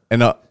like,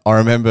 and I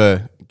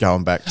remember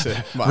going back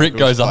to my Rick uncle's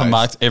goes up and place.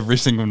 marks every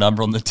single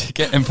number on the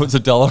ticket and puts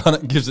 $1 on it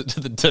and gives it to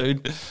the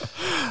dude.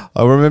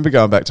 I remember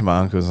going back to my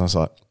uncle's and I was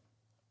like,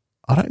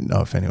 I don't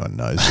know if anyone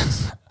knows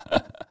this,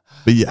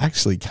 but you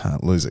actually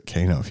can't lose at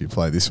Keno if you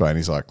play this way. And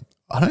he's like,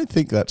 I don't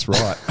think that's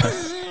right.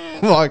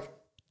 I'm like,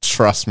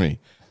 trust me,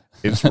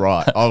 it's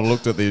right. I've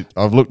looked at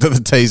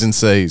the T's and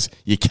C's.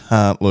 You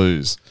can't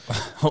lose.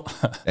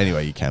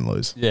 Anyway, you can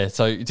lose. Yeah,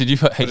 so did you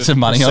put heaps of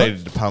money on it?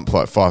 Proceeded to pump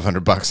like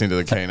 $500 into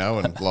the Keno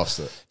and lost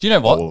it. Do you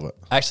know All of what?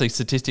 it. Actually,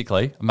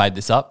 statistically, I made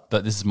this up,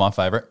 but this is my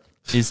favourite,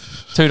 is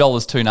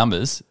 $2, 2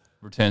 numbers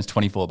returns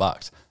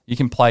 $24. You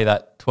can play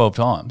that 12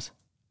 times,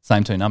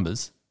 same 2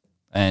 numbers,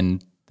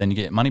 and then you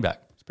get money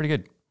back. It's pretty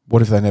good.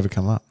 What if they never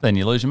come up? Then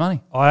you lose your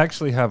money. I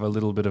actually have a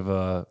little bit of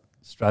a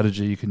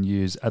strategy you can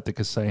use at the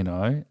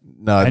casino.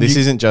 No, And this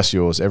you- isn't just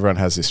yours. Everyone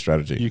has this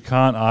strategy. You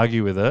can't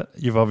argue with it.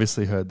 You've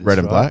obviously heard this. Red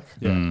and right? black?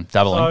 Yeah.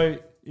 Doubling.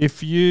 So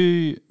if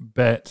you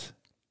bet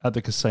at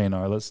the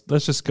casino, let's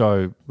just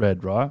go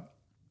red, right?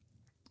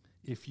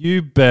 If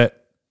you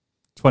bet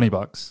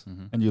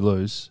 $20 and you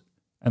lose,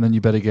 and then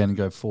you bet again and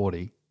go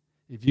 40,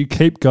 if you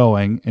keep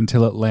going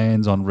until it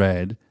lands on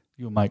red,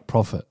 you'll make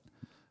profit.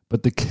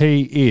 But the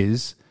key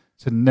is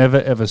to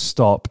never ever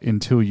stop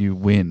until you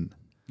win.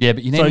 Yeah,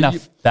 but you need So enough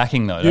you-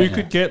 backing though. You don't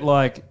could get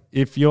like,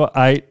 if you're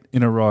 8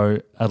 in a row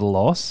at a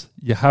loss,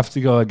 you have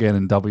to go again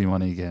and double your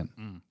money again.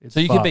 It's So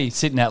you fucked. could be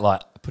sitting at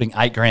like putting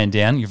 $8,000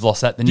 down. You've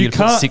lost that. Then You you put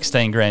can't-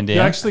 16 grand down.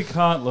 You actually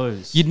can't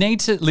lose. You'd need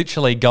to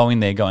literally go in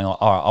there going, like,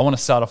 all right, I want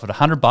to start off at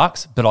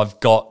 $100, but I've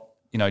got,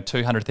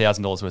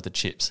 $200,000 worth of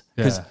chips.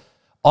 Because Yeah.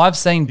 I've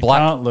seen black.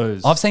 can't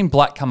lose. I've seen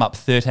black come up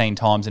 13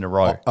 times in a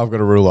row. I've got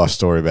a real life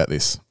story about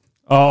this.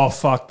 Oh,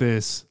 fuck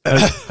this.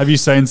 Have you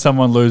seen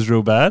someone lose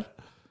real bad?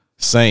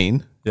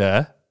 Seen,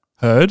 Yeah.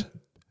 Heard?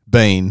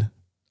 been,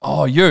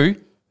 Oh,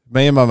 you?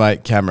 me and my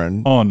mate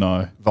Cameron, Oh,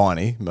 no.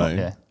 Viney, Moon,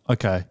 Yeah.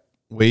 Okay.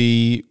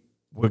 we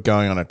were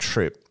going on a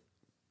trip.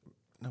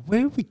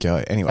 Where did we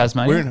go? Anyway,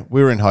 Tasmania?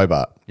 we were in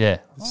Hobart. Yeah.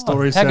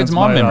 story how good's sounds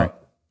my made memory?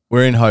 up.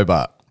 We're in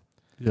Hobart.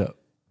 Yeah.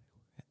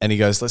 And he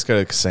goes, let's go to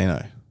the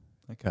casino.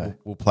 Okay.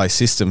 We'll play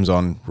systems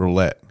on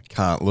roulette.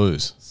 Can't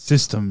lose.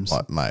 Systems.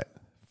 Like, mate,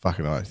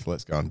 fucking oath.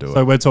 Let's go and do So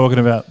it. we're talking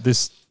about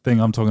this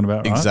thing I'm talking about,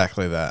 right?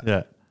 Exactly that.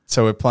 Yeah.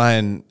 So we're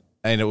playing,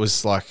 and it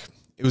was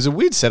a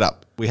weird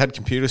setup. We had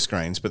computer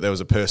screens, but there was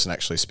a person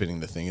actually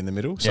spinning the thing in the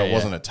middle. So Yeah, it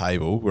wasn't a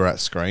table. We were at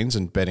screens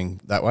and betting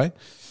that way.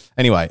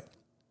 Anyway,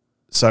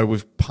 so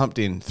we've pumped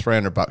in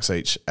 $300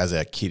 each as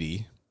our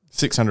kitty,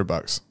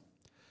 $600.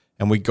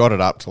 And we got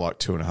it up to like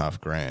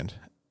 $2,500.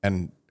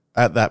 And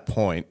at that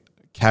point,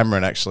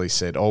 Cameron actually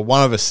said, or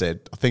one of us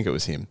said, I think it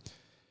was him,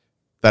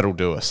 that'll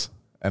do us.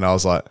 And I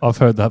was like, I've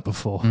heard that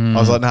before.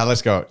 no,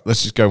 let's go.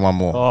 Let's just go one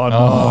more. Oh,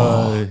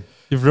 no.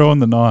 You've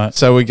ruined the night.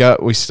 So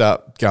we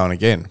start going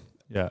again.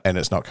 Yeah. And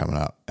it's not coming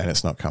up, and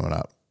it's not coming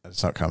up, and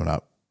it's not coming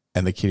up.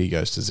 And the kitty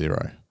goes to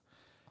zero.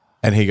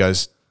 And he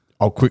goes,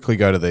 I'll quickly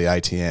go to the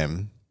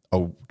ATM.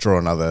 I'll draw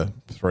another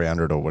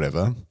 300 or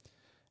whatever,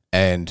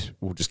 and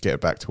we'll just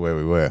get back to where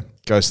we were.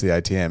 Goes to the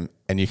ATM,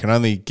 and you can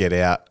only get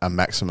out a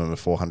maximum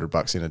of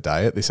 $400 in a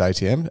day at this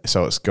ATM.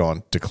 So it's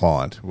gone,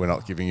 declined. We're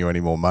not giving you any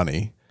more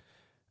money.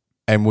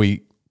 And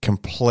we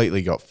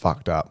completely got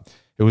fucked up.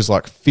 It was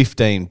like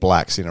 15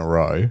 blacks in a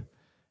row.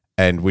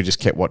 And we just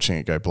kept watching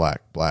it go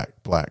black, black,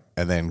 black,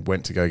 and then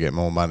went to go get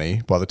more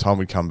money. By the time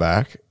we come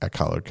back, our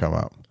colour had come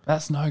up.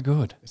 That's no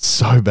good. It's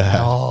so bad.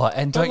 Oh,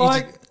 and But don't you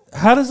like,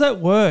 how does that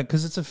work?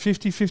 Because it's a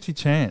 50-50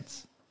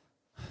 chance.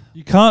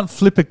 You can't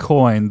flip a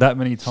coin that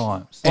many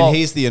times. And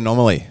here's the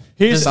anomaly.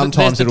 Here's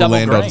Sometimes the it'll double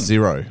land on green.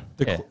 zero.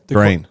 Yeah.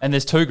 Green. And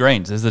there's two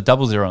greens. There's the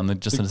double zero and the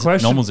just a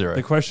normal zero.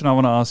 The question I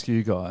want to ask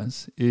you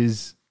guys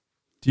is,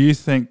 do you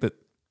think that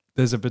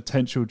there's a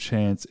potential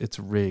chance it's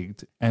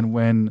rigged? And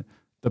when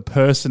the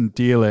person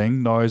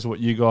dealing knows what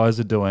you guys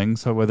are doing,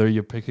 so whether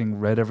you're picking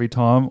red every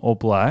time or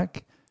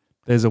black,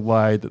 there's a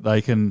way that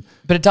they can...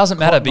 But it doesn't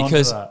matter cotton onto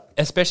because, that.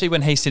 especially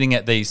when he's sitting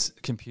at these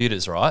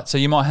computers, right? So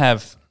you might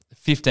have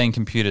 15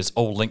 computers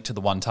all linked to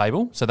the one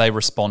table, so they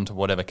respond to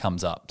whatever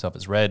comes up. So if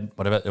it's red,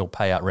 whatever, it'll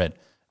pay out red.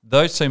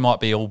 Those two might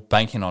be all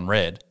banking on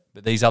red,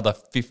 but these other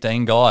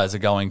 15 guys are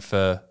going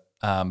for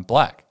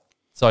black.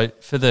 So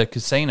for the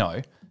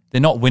casino, they're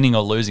not winning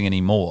or losing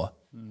anymore.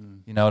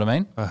 You know what I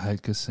mean? I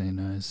hate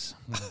casinos.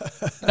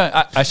 No,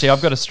 actually,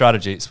 I've got a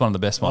strategy. It's one of the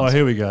best Oh, ones.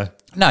 here we go.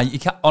 No, you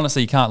can't.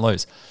 Honestly, you can't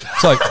lose.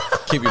 So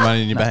Keep your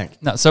money in your bank.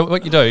 no. So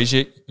what you do is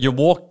you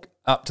walk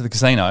up to the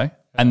casino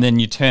and then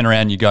you turn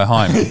around and you go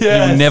home.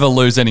 You'll never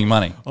lose any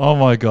money. Oh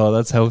my God,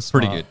 that's hell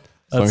smart. Pretty good.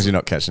 As long as you're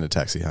not catching a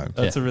taxi home.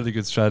 That's a really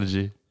good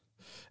strategy.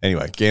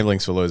 Anyway,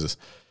 gambling's for losers.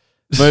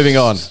 Moving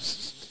on.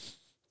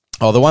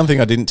 Oh, the one thing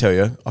I didn't tell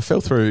you, I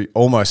fell through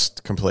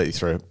almost completely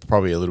through,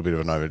 probably a little bit of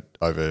an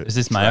over. Is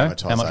this mayo? How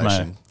much mayo?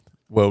 traumatisation.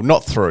 Well,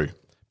 not through,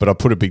 but I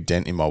put a big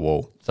dent in my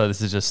wall. So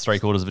this is just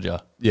 3/4 of a jar.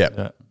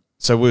 Yeah.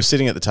 So we were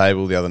sitting at the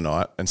table the other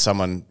night, and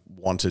someone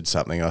wanted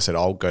something. And I said,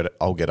 "I'll get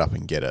up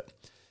and get it."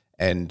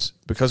 And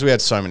because we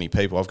had so many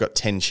people, I've got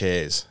 10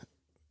 chairs,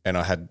 and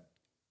I had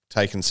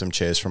taken some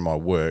chairs from my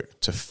work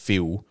to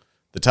fill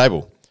the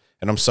table.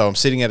 And I'm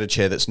sitting at a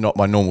chair that's not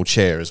my normal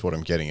chair, is what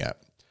I'm getting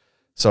at.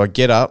 So I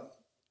get up.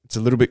 It's a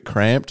little bit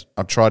cramped.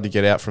 I've tried to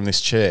get out from this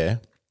chair,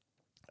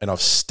 and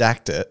I've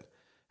stacked it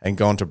and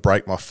gone to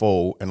break my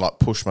fall and like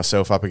push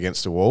myself up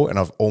against a wall, and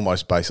I've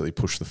almost basically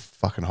pushed the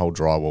fucking whole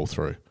drywall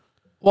through.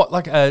 What,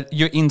 like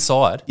you're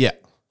inside? Yeah.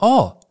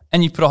 Oh,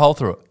 and you put a hole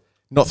through it.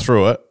 Not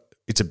through it.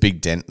 It's a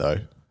big dent though.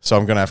 So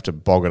I'm going to have to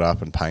bog it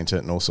up and paint it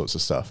and all sorts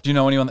of stuff. Do you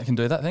know anyone that can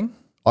do that thing?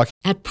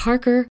 At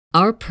Parker,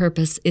 our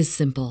purpose is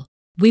simple.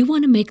 We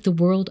want to make the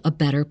world a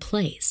better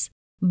place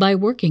by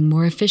working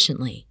more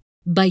efficiently,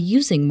 by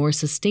using more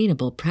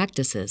sustainable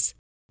practices,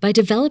 by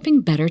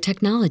developing better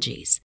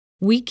technologies.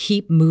 We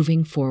keep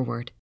moving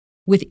forward.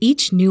 With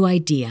each new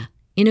idea,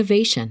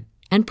 innovation,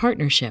 and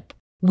partnership,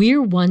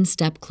 we're one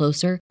step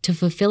closer to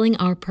fulfilling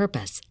our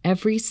purpose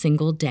every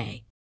single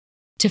day.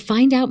 To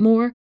find out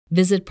more,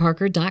 visit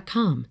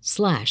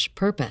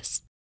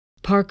parker.com/purpose.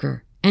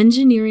 Parker,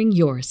 engineering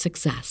your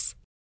success.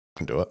 I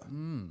can do it.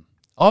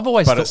 I've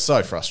always But thought, it's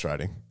so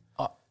frustrating.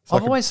 I've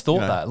Like always thought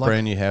that. Like,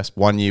 brand new house.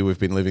 1 year we've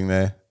been living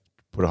there.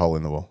 Put a hole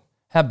in the wall.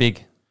 how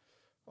big?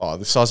 Oh,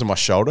 the size of my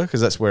shoulder,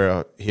 because that's where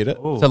I hit it.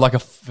 So like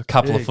a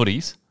couple Big. of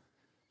footies.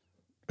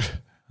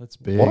 That's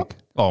big. What?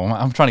 Oh,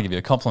 I'm trying to give you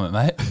a compliment,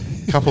 mate.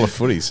 Couple of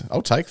footies.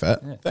 I'll take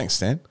that. Thanks,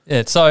 Stan.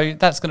 Yeah, so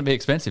that's going to be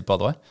expensive, by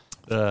the way.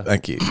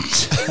 Thank you.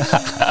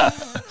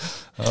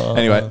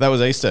 Anyway, that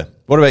was Easter.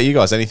 What about you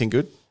guys? Anything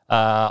good?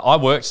 I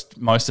worked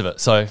most of it,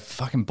 so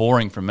fucking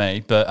boring for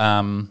me. But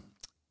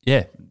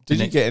yeah, Did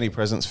you get any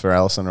presents for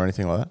Alison or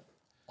anything like that?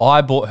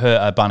 I bought her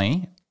a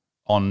bunny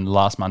on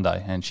last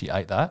Monday, and she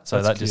ate that, so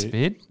That's that cute.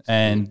 disappeared.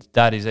 And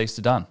that is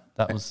Easter done.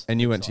 That was And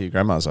you went to your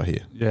grandma's, I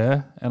hear.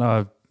 Yeah, and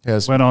I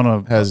How's Went on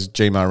a.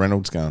 Gma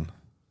Reynolds going?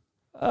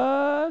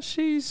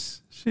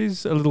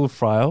 She's a little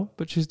frail,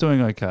 but she's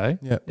doing okay.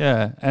 Yep.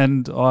 Yeah,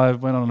 and I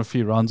went on a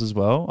few runs as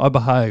well. I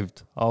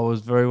behaved. I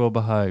was very well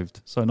behaved.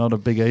 So not a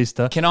big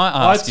Easter. Can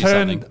I ask you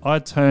something? I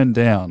turned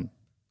down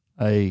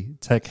a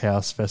tech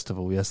house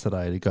festival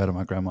yesterday to go to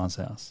my grandma's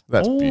house.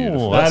 That's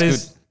beautiful.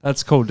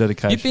 That's called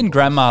dedication. You've been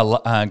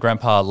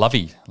Grandpa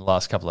Lovey the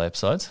last couple of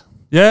episodes.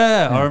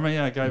 Yeah, I remember.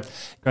 Yeah, I gave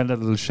Granddad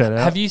a little shout out.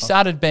 Have you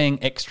started being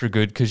extra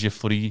good because your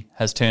footy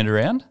has turned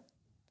around?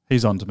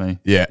 He's on to me.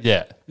 Yeah.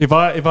 Yeah. If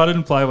I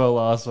didn't play well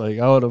last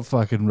week, I would have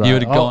fucking run. You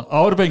would have gone.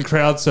 I would have been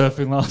crowd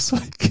surfing last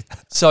week.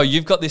 So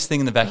you've got this thing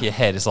in the back of your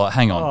head. It's like,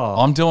 hang on,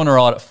 I'm doing all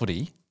right at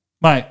footy.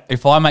 Mate,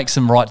 If I make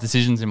some right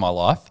decisions in my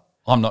life,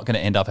 I'm not going to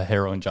end up a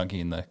heroin junkie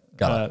in the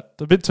gutter.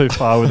 a bit too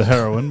far with the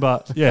heroin,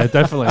 but yeah,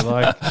 definitely.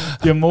 Like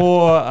you're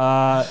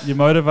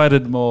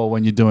motivated more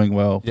when you're doing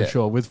well, for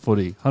sure, with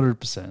footy,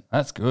 100%.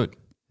 That's good.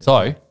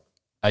 So,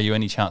 are you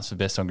any chance for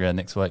best on ground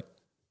next week?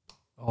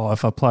 Oh,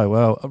 if I play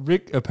well.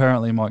 Rick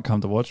apparently might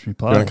come to watch me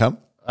play. You want to come?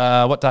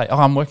 What day? Oh,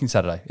 I'm working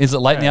Saturday. Is it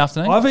late in the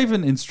afternoon? I've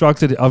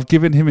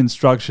given him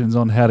instructions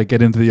on how to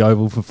get into the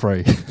Oval for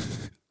free.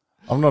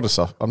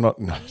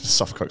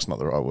 Soft cock's not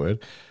the right word.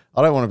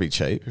 I don't want to be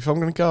cheap. If I'm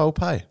going to go, I'll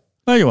pay.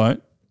 No, you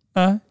won't.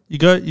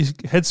 You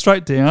head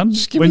straight down.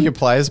 Just give me your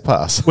player's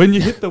pass. When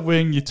you hit the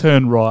wing, you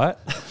turn right.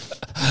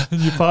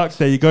 And you park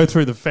there, you go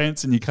through the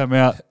fence and you come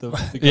out. The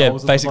yeah,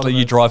 goals at the basically bottom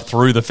you of drive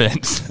through the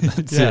fence.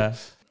 That's yeah.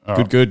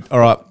 it. Good. All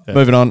right,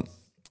 moving on.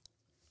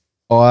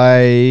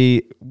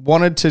 I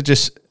wanted to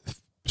just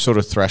sort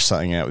of thrash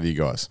something out with you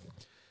guys.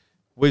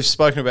 We've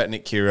spoken about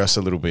Nick Kyrgios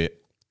a little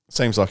bit.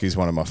 Seems like he's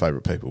one of my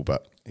favourite people,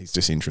 but he's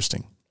just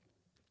interesting.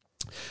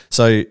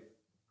 So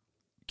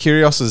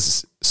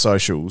Kyrgios's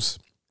socials,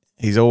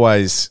 he's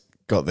always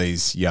got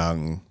these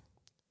young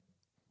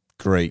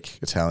Greek,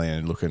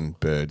 Italian-looking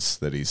birds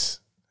that he's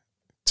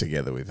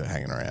together with,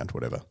 hanging around,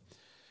 whatever.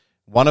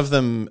 One of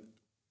them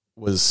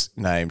was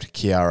named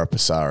Chiara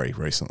Passari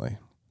recently.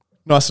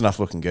 Nice enough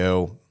looking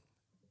girl.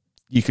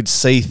 You could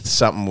see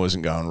something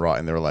wasn't going right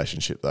in the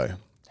relationship though.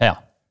 How?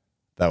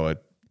 They were,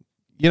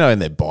 in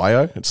their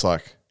bio, it's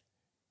like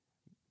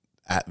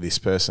at this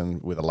person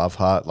with a love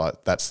heart,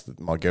 like that's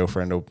my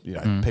girlfriend, or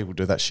people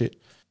do that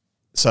shit.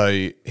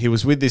 So he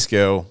was with this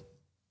girl,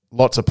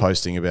 lots of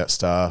posting about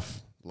stuff,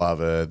 love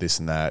her, this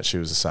and that. She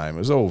was the same. It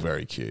was all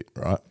very cute,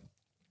 right?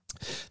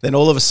 Then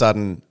all of a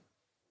sudden,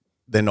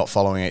 they're not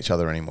following each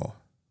other anymore.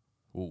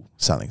 Ooh,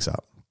 something's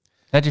up.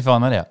 How'd you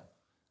find that out?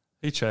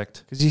 He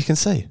checked. Because you can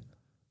see.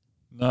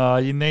 No,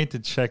 you need to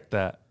check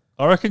that.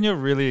 I reckon you're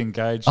really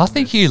engaged. I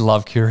think you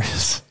love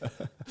Curious.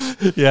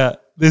 Yeah,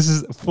 this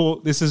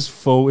is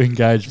full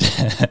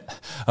engagement.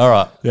 All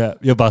right. Yeah,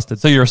 you're busted.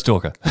 So you're a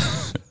stalker.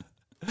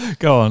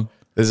 Go on.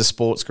 There's a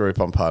sports group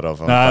I'm part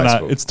of on No,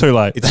 Facebook. no, it's too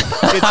late.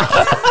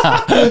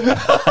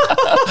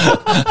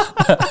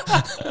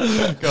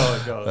 Go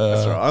on.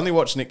 That's right. I only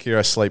watch Nick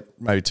Kyrgios sleep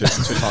maybe two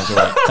times a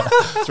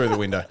week through the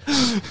window.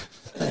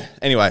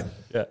 Anyway,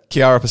 Yeah.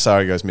 Chiara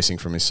Passari goes missing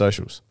from his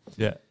socials.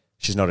 Yeah.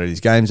 She's not at his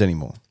games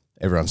anymore.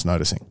 Everyone's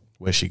noticing.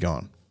 Where's she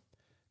gone?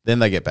 Then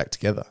they get back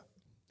together.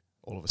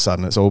 All of a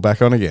sudden, it's all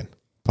back on again.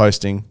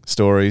 Posting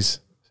stories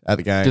at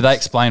the game. Do they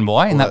explain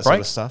why in all that sort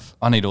break? of stuff?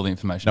 I need all the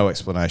information. No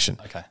explanation.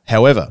 Okay.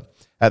 However,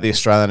 at the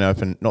Australian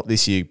Open, not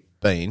this year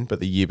but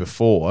the year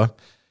before,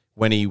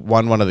 when he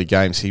won one of the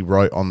games, he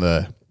wrote on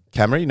the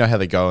camera. You know how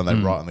they go and they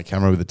write on the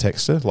camera with the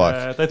texter?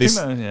 Like, they this,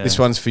 think that, yeah. this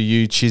one's for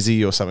you,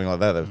 Chizzy, or something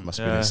like that. That must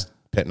be his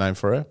pet name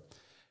for her.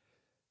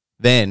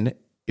 Then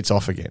it's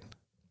off again.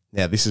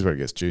 Now, this is where it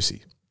gets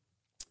juicy.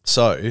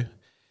 So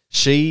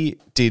she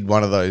did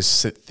one of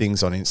those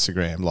things on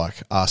Instagram,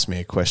 like ask me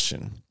a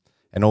question.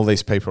 And all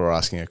these people are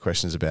asking her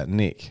questions about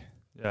Nick.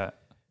 Yeah.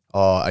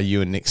 Oh, are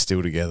you and Nick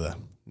still together?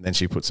 And then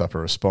she puts up a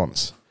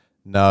response.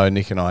 No,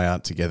 Nick and I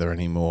aren't together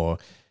anymore.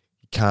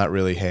 You can't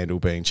really handle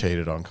being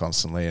cheated on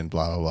constantly and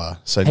blah, blah, blah.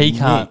 So He Nick-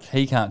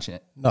 can't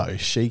cheat. No,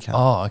 she can't.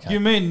 Oh, okay. You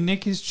mean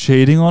Nick is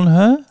cheating on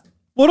her?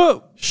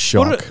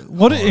 Shock.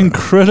 What an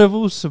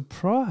incredible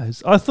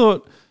surprise. I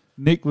thought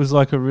Nick was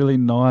like a really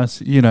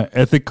nice,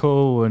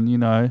 ethical and,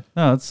 no,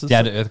 it's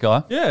Down to earth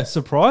guy. yeah,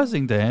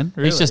 surprising, Dan.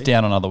 Really. He's just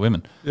down on other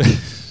women.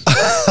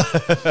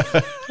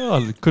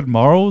 Good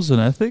morals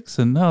and ethics,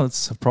 and no, it's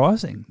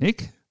surprising,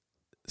 Nick.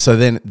 So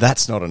then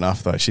that's not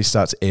enough, though. She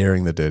starts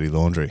airing the dirty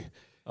laundry.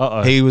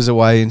 Uh-oh. He was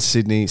away in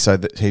Sydney, so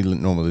that he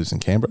normally lives in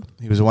Canberra.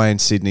 He was away in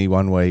Sydney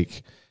 1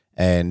 week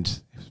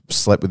and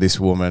slept with this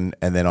woman,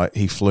 and then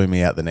he flew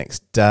me out the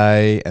next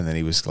day, and then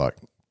he was like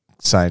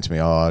saying to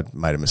me, I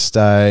made a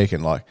mistake,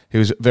 and like he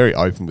was very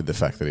open with the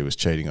fact that he was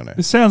cheating on her.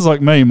 This sounds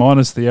like me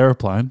minus the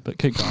aeroplane, but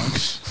keep going.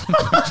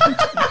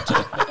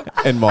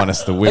 And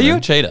minus the Are women. you a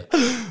cheater?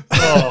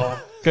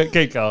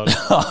 Keep going.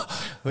 I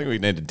think we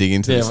need to dig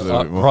into this a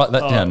little bit more. Write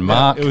that down.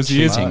 Mark. It was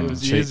years cheating. ago. It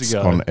was years Cheats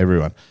ago. on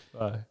everyone.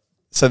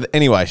 So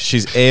anyway,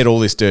 she's aired all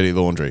this dirty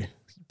laundry.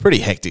 Pretty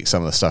hectic,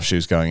 some of the stuff she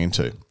was going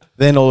into.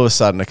 Then all of a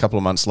sudden, a couple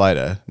of months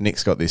later,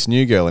 Nick's got this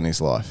new girl in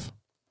his life.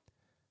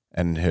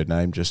 And her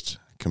name just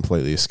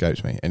completely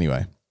escapes me.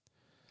 Anyway.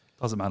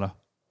 Doesn't matter.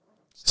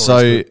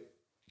 So,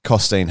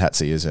 Costine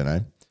Hatsy is her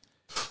name.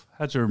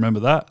 How'd you remember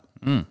that?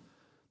 No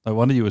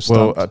wonder you were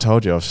Well, stumped. I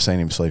told you I've seen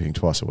him sleeping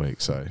twice a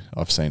week, so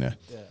I've seen her.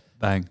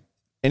 Bang.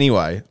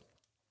 Anyway,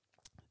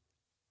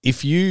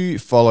 if you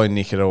follow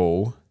Nick at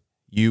all,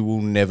 you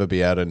will never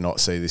be able to not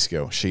see this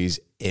girl. She's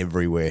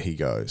everywhere he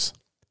goes.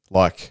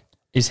 Like,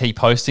 Is he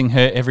posting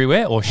her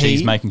everywhere, or she's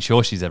He- making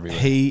sure she's everywhere?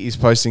 he is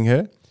posting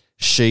her,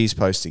 she's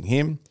posting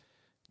him.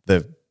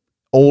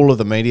 All of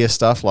the media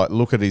stuff, like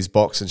look at his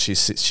box and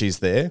she's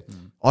there.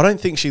 I don't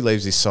think she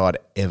leaves his side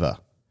ever.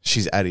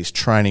 She's at his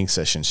training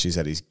sessions, she's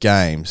at his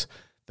games.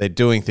 They're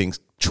doing things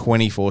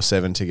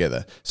 24/7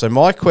 together. So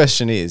my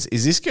question is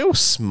this girl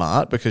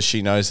smart because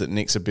she knows that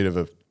Nick's a bit of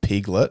a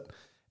piglet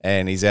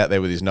and he's out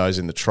there with his nose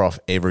in the trough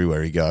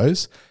everywhere he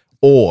goes?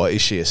 Or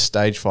is she a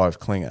stage 5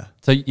 clinger?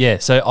 So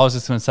I was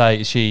just going to say,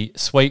 is she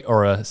sweet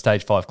or a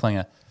stage 5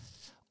 clinger?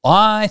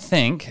 I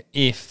think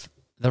if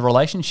the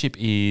relationship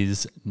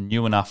is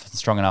new enough and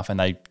strong enough and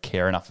they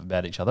care enough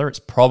about each other, it's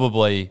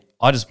probably,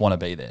 I just want to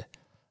be there.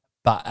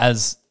 But I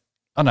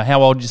don't know,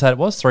 how old did you say it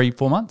was?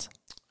 3-4 months?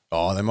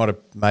 Oh, they might have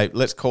made,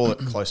 let's call it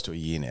close to a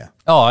year now.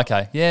 Oh,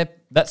 okay. Yeah,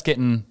 that's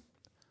getting,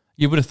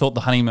 you would have thought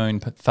the honeymoon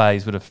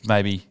phase would have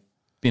maybe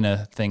been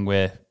a thing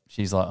where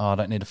she's like, oh, I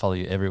don't need to follow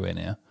you everywhere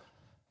now.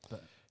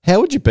 How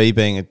would you be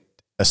being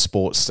a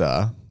sports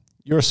star?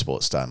 You're a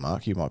sports star,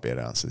 Mark. You might be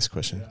able to answer this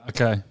question.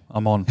 Okay,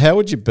 I'm on. How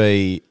would you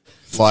be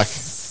like?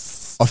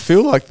 I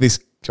feel like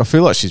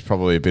she's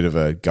probably a bit of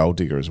a gold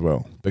digger as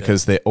well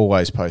because they're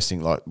always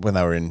posting, like when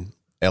they were in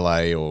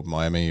LA or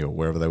Miami or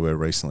wherever they were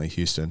recently,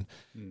 Houston.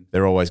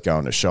 They're always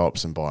going to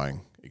shops and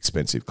buying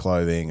expensive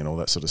clothing and all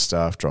that sort of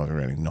stuff, driving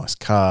around in nice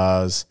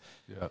cars.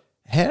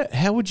 Yeah.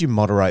 How would you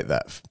moderate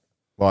that?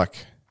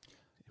 Like,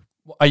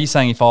 Are you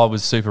saying if I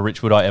was super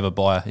rich, would I ever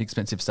buy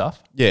expensive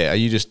stuff? yeah, are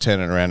you just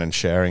turning around and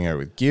showering her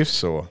with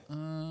gifts or?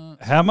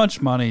 How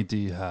much money do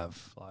you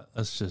have? Like,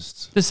 let's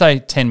just Just say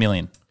 10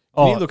 million.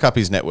 Can you look up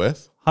his net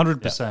worth?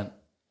 100%.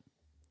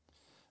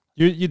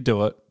 You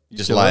do it. You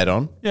Just do lay it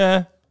on.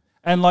 Yeah.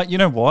 And like, you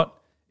know what?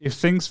 If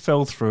things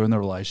fell through in the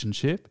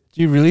relationship,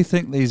 do you really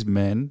think these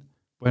men,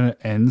 when it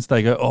ends,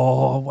 they go,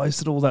 oh, I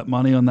wasted all that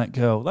money on that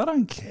girl? They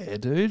don't care,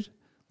 dude.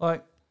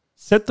 Like,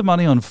 set the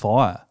money on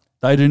fire.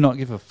 They do not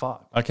give a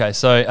fuck. Okay,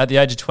 so at the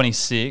age of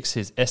 26,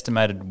 his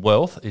estimated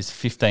wealth is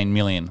 15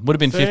 million. Would have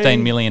been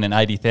 15 million and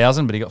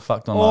 80,000, but he got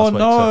fucked on last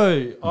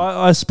week. Oh, no.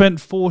 I spent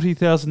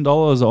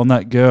 $40,000 on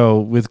that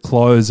girl with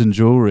clothes and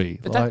jewelry.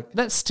 But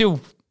that's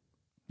still,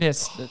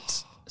 yes,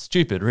 that's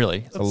stupid,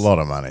 really. It's a lot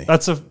of money.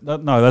 That's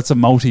a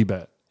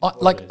multi-bet.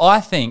 I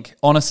think,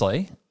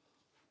 honestly,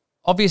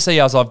 obviously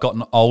as I've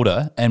gotten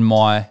older and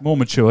my More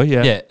mature,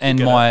 yeah. and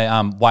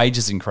my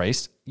wages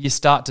increased, you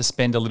start to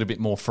spend a little bit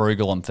more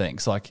frugal on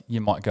things. Like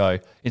you might go,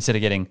 instead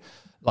of getting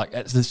like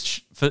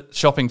for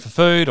shopping for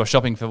food or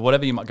shopping for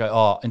whatever, you might go,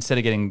 oh, instead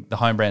of getting the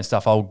home brand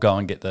stuff, I'll go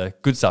and get the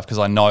good stuff because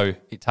I know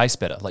it tastes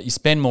better. Like you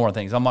spend more on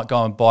things. I might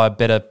go and buy a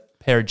better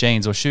pair of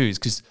jeans or shoes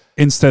because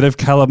Instead of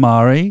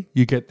calamari,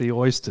 you get the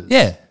oysters.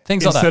 yeah,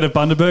 things like that. Instead of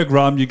Bundaberg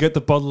rum, you get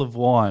the bottle of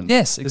wine.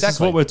 Yes, exactly. This is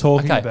what we're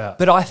talking Okay, about.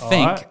 But I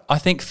All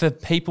think for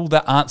people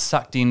that aren't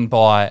sucked in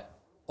by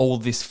all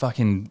this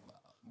fucking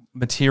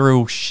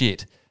material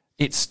shit,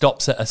 it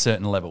stops at a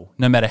certain level.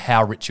 No matter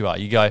how rich you are,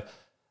 you go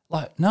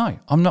like, no,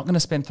 I'm not going to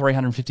spend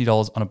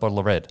 $350 on a bottle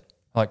of red.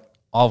 Like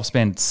I'll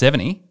spend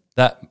 $70.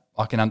 That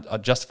I can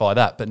justify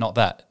that, but not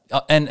that.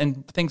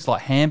 And things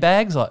like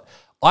handbags, like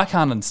I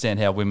can't understand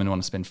how women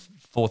want to spend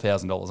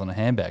 $4,000 on a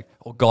handbag,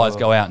 or guys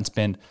go out and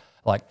spend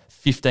like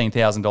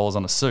 $15,000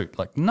 on a suit.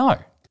 Like, no.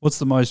 What's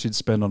the most you'd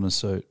spend on a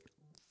suit?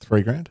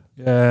 $3,000.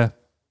 Yeah.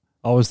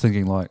 I was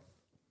thinking like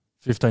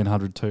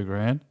 1,500,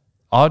 $2,000.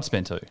 I'd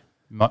spend two.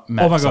 Matt, Oh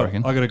my I God.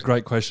 reckon. I got a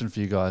great question for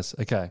you guys.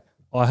 Okay.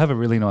 I have a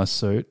really nice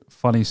suit.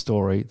 Funny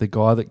story. The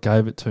guy that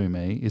gave it to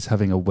me is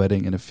having a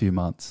wedding in a few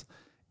months.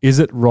 Is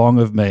it wrong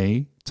of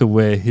me to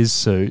wear his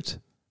suit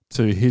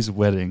to his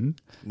wedding?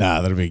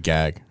 Nah, that'll be a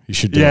gag. You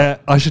should do Yeah,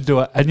 it. I should do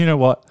it. And you know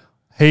what?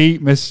 He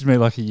messaged me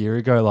like a year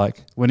ago,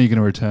 like, when are you going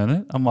to return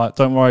it? I'm like,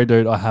 don't worry,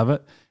 dude, I have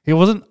it. He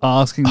wasn't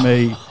asking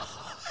me.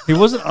 He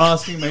wasn't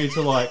asking me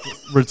to like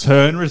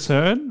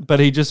return, but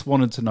he just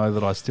wanted to know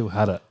that I still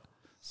had it.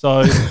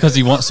 So Because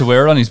he wants to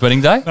wear it on his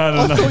wedding day?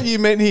 no. I thought you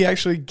meant he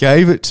actually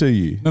gave it to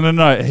you.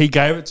 No. He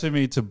gave it to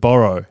me to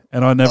borrow,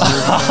 and I never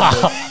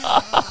returned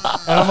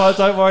it. And I'm like,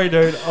 don't worry,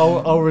 dude,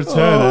 I'll return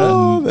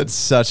Oh, that's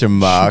such a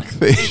Mark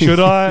thing.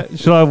 it.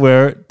 Should I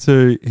wear it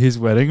to his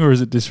wedding, or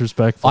is it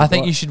disrespectful? I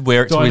think you should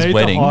wear it Do to I his need to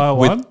wedding hire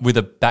one? with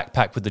a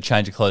backpack with the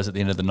change of clothes at the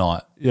end of the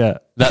night. Yeah.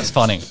 That's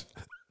funny.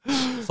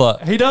 It's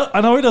like, He does.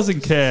 I know he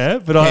doesn't care,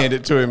 but Hand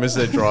it to him as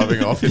they're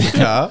driving off in the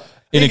car.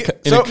 In a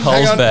So, Coles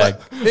hang on, bag.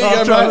 Here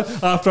you go,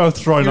 mate. after I've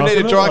thrown You up need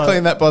in to it, dry like-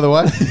 clean that, by the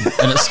way.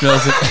 and it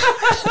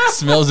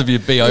smells of your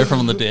BO from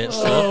on the dance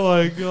floor. Oh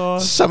my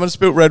god! Someone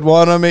spilt red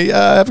wine on me.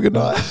 Have a good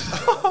night.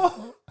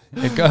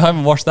 Yeah, go home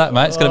and wash that,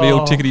 mate. It's going to be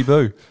all tickety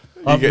boo.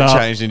 You get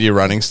changed into your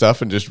running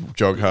stuff and just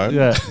jog home.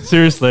 Yeah,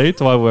 seriously,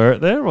 do I wear it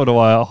there, or do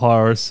I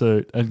hire a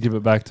suit and give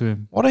it back to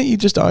him? Why don't you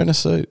just own a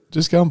suit?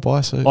 Just go and buy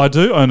a suit. I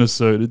do own a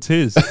suit. It's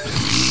his.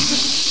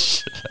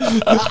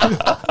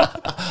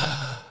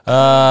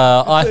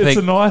 I It's a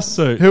think. nice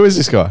suit. Who is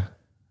this guy?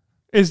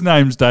 His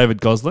name's David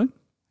Gosling.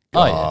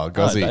 Oh, yeah.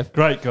 Gozzy. Dave.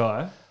 Great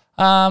guy.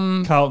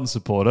 Um, Carlton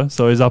supporter,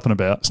 so he's up and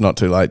about. It's not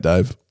too late,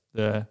 Dave.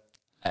 Yeah.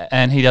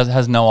 and he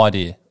has no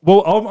idea.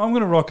 Well, I'm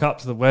going to rock up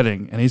to the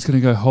wedding and he's going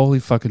to go, holy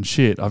fucking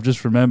shit. I've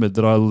just remembered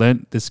that I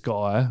lent this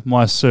guy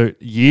my suit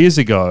years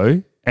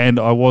ago and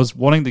I was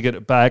wanting to get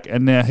it back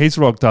and now he's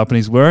rocked up and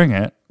he's wearing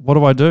it. What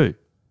do I do?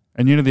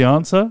 And you know the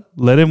answer?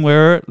 Let him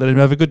wear it, let him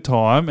have a good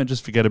time and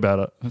just forget about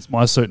it. It's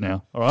my suit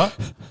now, all right?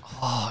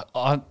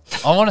 I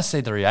want to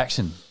see the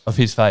reaction of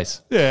his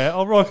face. Yeah,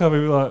 I'll rock up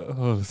and be like,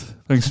 oh,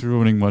 thanks for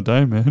ruining my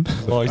day, man.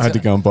 I had to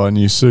go and buy a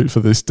new suit for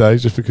this day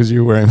just because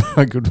you were wearing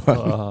a good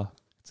one.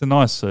 It's a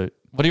nice suit.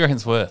 What do you reckon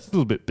it's worth? A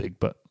little bit big,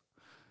 but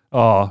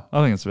I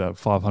think it's about a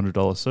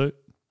 $500 suit.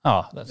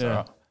 Oh, that's Yeah. all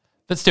right.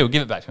 But still,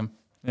 give it back to him.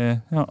 Yeah,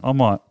 I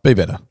might. Be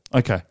better.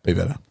 Okay. Be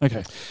better.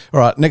 Okay. All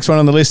right, next one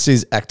on the list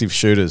is active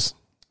shooters.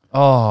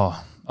 Oh,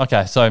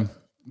 okay. So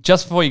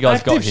just before you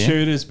guys got Active here,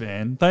 shooters,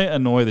 man, they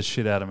annoy the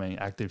shit out of me.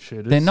 Active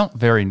shooters. they're not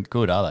very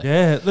good, are they?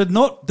 Yeah, they're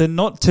not. They're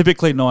not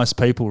typically nice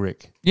people,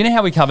 Rick. You know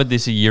how we covered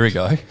this a year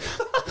ago?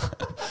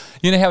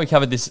 You know how we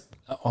covered this,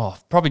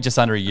 probably just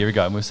under a year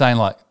ago, and we were saying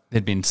like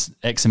there'd been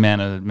X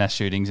amount of mass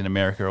shootings in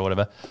America or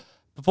whatever.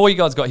 Before you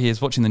guys got here, I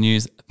was watching the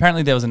news.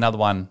 Apparently there was another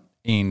one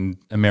in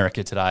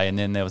America today, and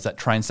then there was that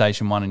train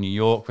station one in New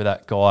York where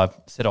that guy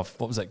set off,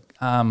 what was it?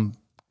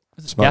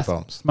 Was it Smoke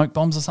bombs. Smoke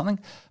bombs or something?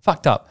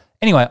 Fucked up.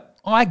 Anyway,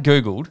 I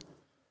Googled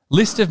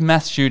list of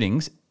mass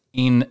shootings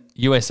in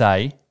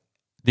USA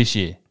this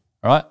year,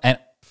 all right? And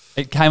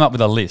it came up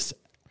with a list.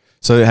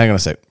 So hang on a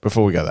sec.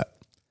 Before we go that,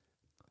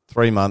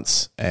 3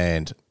 months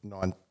and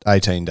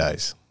 18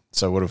 days.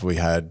 So what have we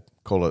had?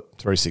 Call it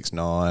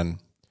 369,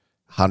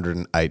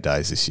 108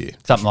 days this year.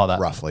 Something like that.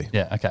 Roughly.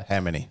 Yeah, okay. How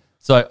many?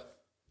 So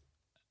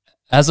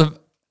as of,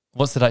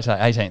 what's the date today?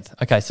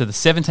 18th. Okay, so the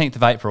 17th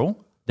of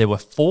April, there were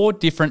 4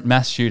 different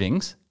mass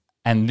shootings,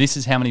 and this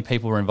is how many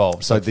people were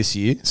involved. So this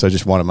year? So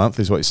just one a month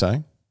is what you're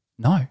saying?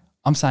 No,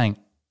 I'm saying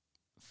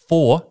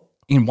 4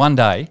 in one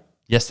day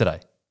yesterday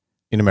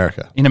In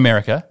America? in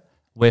America,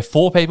 where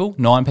 4 people,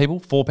 9 people,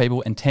 4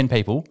 people, and 10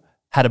 people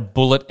had a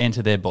bullet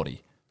enter their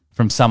body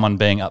from someone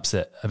being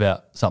upset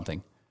about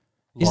something.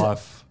 Is it-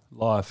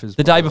 Life is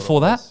The day probably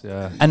before what it that, is,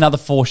 yeah. another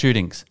 4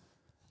 shootings.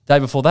 Day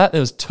before that, there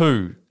was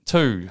 2,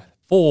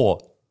 4,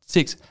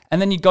 6.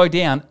 And then you go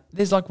down,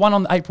 there's like one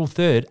on April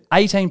 3rd,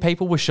 18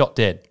 people were shot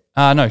dead.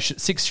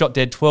 6 shot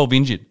dead, 12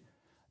 injured.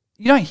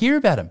 You don't hear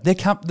about them.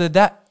 They're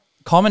that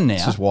common now.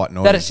 It's just white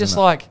noise, that it's just isn't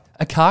it? like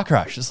a car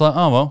crash. It's like,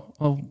 well,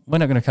 we're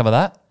not going to cover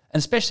that. And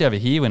especially over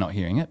here, we're not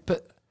hearing it.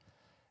 But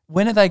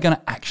when are they going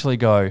to actually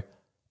go,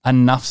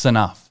 enough's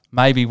enough?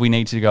 Maybe we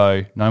need to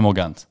go, no more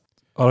guns.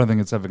 I don't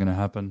think it's ever going to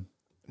happen.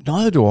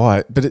 Neither do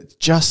I, but it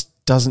just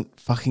doesn't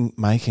fucking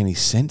make any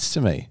sense to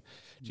me.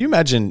 Do you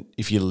imagine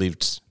if you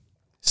lived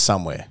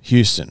somewhere,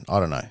 Houston, I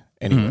don't know,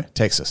 anywhere,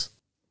 Texas.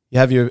 You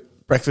have your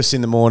breakfast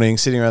in the morning,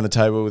 sitting around the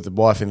table with the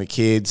wife and the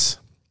kids.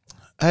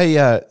 Hey,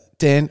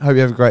 Dan, hope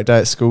you have a great day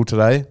at school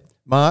today.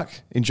 Mark,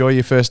 enjoy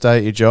your first day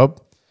at your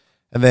job.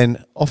 And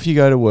then off you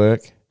go to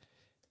work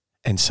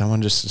and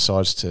someone just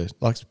decides to,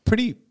 like,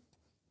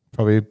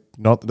 probably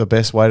not the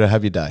best way to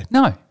have your day.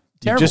 No, You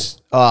terrible.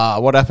 just,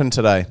 what happened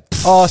today?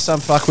 Some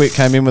fuckwit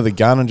came in with a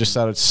gun and just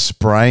started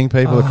spraying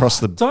people across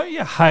the... Don't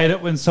you hate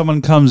it when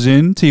someone comes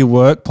in to your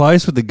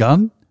workplace with a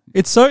gun?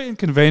 It's so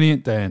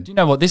inconvenient, Dan. Do you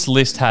know what? This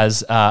list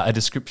has a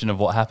description of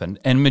what happened,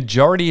 and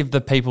majority of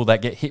the people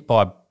that get hit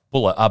by a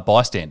bullet are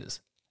bystanders.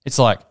 It's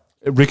like,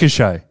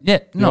 Ricochet.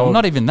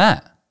 not even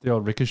that. The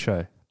old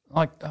ricochet.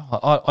 Like,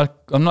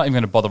 I'm not even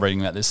going to bother reading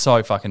that. There's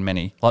so fucking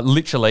many. Like,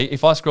 literally,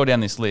 if I scroll down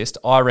this list,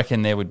 I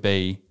reckon there would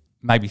be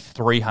maybe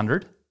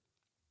 300.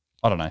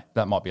 I don't know.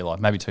 That might be a lot.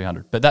 Maybe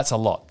 200. But that's a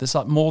lot. There's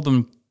like more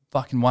than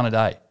fucking one a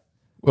day.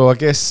 Well, I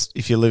guess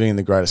if you're living in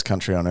the greatest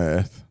country on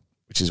earth,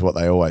 which is what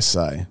they always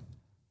say,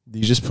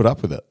 you just put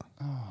up with it.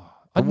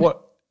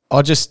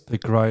 The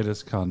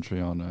greatest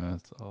country on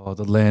earth. Oh,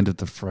 the land of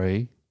the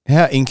free.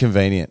 How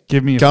inconvenient.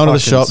 Give me a Going to the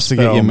fucking shops to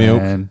get spell, your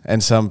milk man.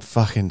 and some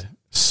fucking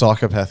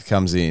psychopath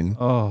comes in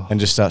and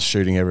just starts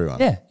shooting everyone.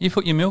 Yeah, you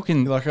put your milk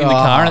in, like, in the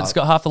car and it's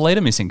got half a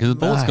litre missing because the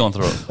bullet's No. gone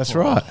through it. That's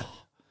right.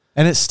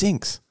 And it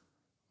stinks.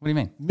 What do you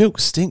mean? Milk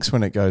stinks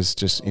when it goes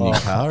just in your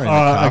car. In the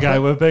car. Okay,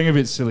 we're being a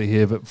bit silly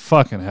here, but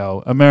fucking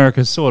hell.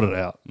 America, sort it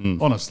out.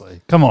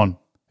 Honestly. Come on.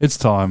 It's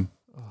time.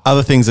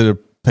 Other things that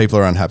people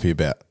are unhappy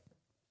about.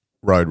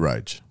 Road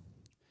rage.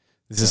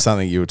 This is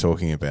something you were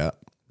talking about.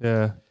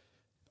 Yeah.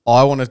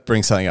 I want to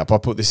bring something up. I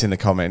put this in the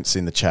comments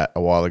in the chat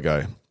a while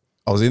ago.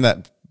 I was in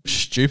that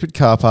stupid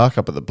car park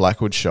up at the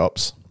Blackwood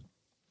Shops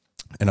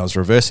and I was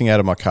reversing out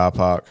of my car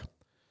park.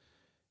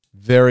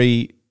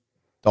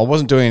 I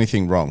wasn't doing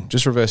anything wrong,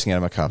 just reversing out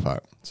of my car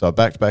park. So I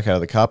backed back out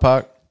of the car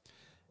park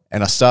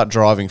and I start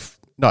driving.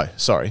 I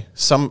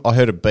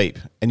heard a beep,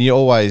 and you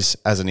always,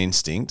 as an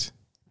instinct,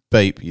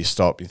 beep, you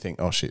stop, you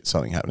think, oh shit,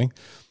 something happening.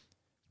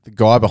 The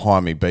guy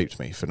behind me beeped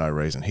me for no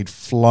reason. He'd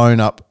flown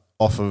up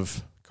off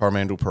of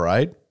Coromandel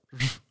Parade,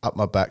 up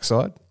my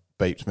backside,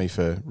 beeped me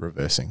for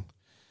reversing.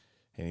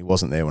 and he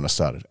wasn't there when I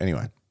started.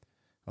 Anyway,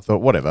 I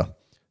thought, whatever.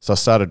 So I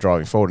started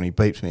driving forward and he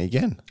beeped me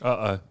again.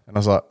 Uh-oh. And I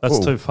was like, That's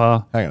 "Ooh, too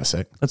far. hang on a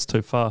sec. That's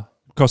too far.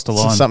 Crossed the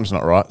So line. something's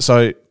not right."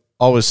 So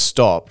I was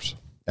stopped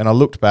and I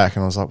looked back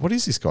and I was like, what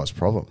is this guy's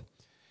problem?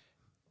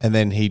 And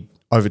then he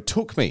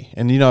overtook me.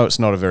 And it's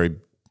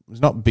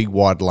not big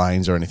wide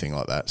lanes or anything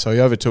like that. So he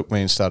overtook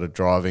me and started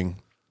driving.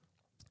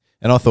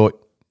 And I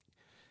thought,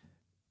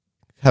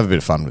 have a bit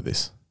of fun with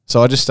this.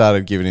 So I just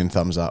started giving him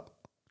thumbs up.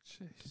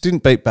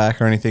 Didn't beat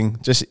back or anything.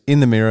 Just in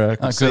the mirror.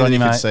 Could see good on that you,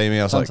 he could mate. see me.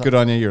 I was Thumbs like, good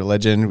on you. You're a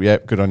legend.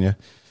 Yep, good on you.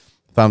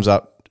 Thumbs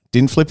up.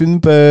 Didn't flip him the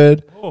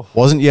bird.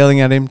 Wasn't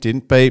yelling at him.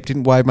 Didn't beep.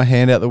 Didn't wave my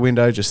hand out the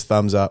window. Just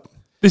thumbs up.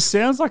 This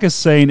sounds like a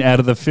scene out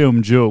of the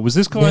film Jewel. Was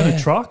this guy in a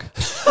truck?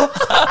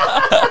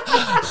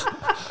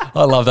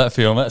 I love that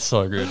film. That's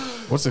so good.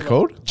 What's it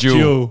called?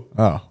 Jewel.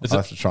 Oh, Is I'll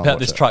it have to try and about watch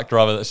this it. truck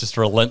driver that's just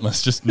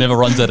relentless, just never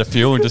runs out of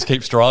fuel and just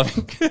keeps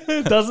driving?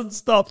 It doesn't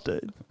stop,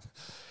 dude.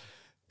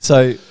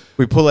 So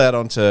we pull out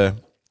onto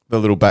the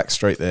little back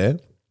street there,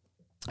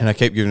 and I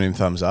keep giving him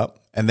thumbs up.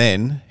 And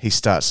then he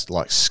starts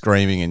like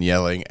screaming and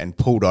yelling and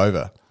pulled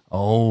over.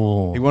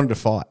 Oh, He wanted to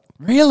fight.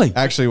 really?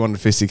 Actually wanted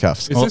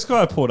fisticuffs. Is this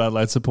guy a Port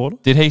Adelaide supporter?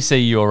 Did he see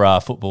your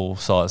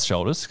football-sized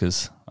shoulders?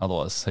 Because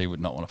otherwise he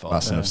would not want to fight.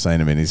 Mustn't have seen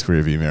him in his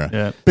rearview mirror.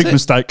 Yeah. Big So-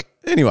 mistake.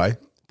 Anyway,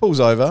 pulls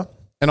over,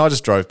 and I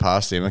just drove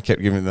past him. I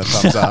kept giving him the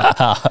thumbs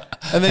up.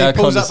 And then How he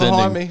pulls up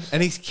behind condescending. me,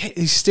 and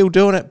he's still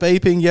doing it,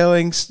 beeping,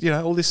 yelling,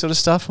 all this sort of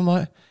stuff. I'm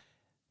like,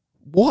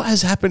 what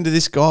has happened to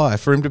this guy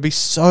for him to be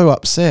so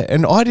upset?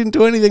 And I didn't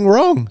do anything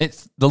wrong.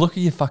 It's the look of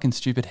your fucking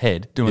stupid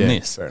head doing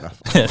this. Fair enough.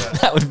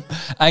 That would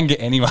anger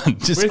anyone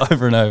just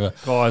over and over.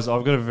 Guys,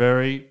 I've got a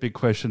very big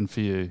question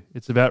for you.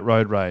 It's about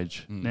road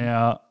rage. Hmm.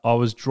 Now, I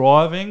was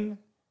driving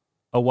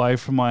away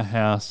from my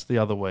house the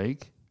other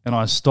week and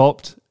I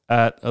stopped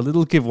at a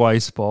little giveaway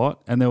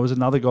spot and there was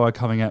another guy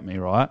coming at me,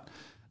 right?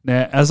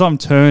 Now, as I'm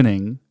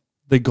turning,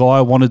 the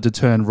guy wanted to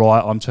turn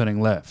right, I'm turning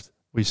left.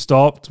 We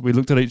stopped, we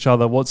looked at each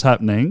other, what's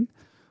happening?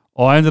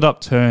 I ended up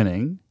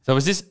turning. So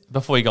is this,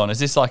 before you go on, is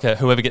this like a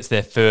whoever gets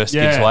there first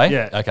gives way?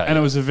 Yeah. Okay. And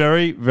it was a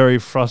very, very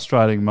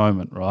frustrating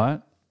moment,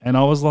 right? And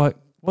I was like,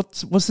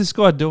 what's this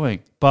guy doing?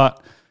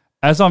 But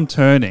as I'm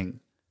turning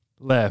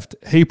left,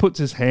 he puts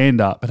his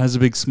hand up and has a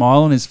big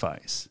smile on his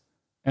face.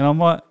 And I'm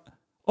like,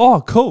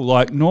 oh, cool.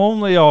 Like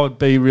normally I would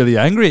be really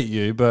angry at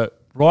you, but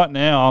right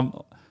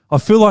now I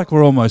feel like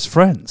we're almost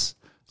friends.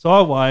 So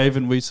I wave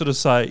and we sort of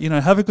say,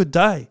 have a good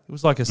day. It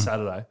was like a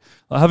Saturday.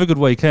 Like, have a good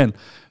weekend.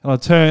 And I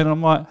turn and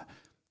I'm like,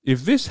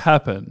 if this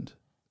happened,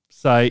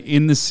 say,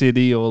 in the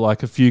city or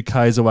like a few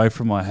Ks away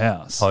from my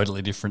house,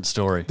 Totally different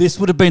story. this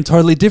would have been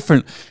totally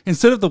different.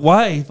 Instead of the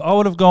wave, I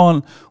would have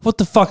gone, what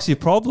the fuck's your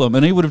problem?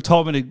 And he would have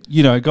told me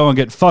to, go and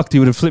get fucked. He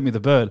would have flipped me the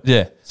bird.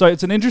 Yeah. So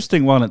it's an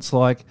interesting one. It's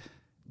like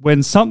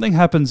when something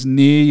happens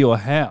near your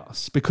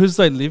house, because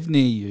they live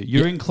near you,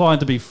 you're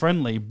inclined to be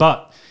friendly.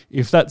 But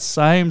if that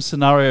same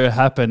scenario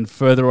happened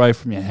further away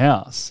from your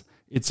house,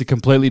 it's a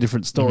completely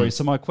different story.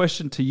 So my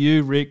question to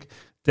you, Rick,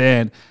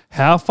 Dan,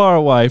 how far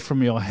away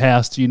from your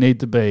house do you need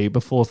to be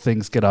before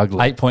things get ugly?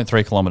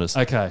 8.3 kilometres.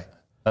 Okay.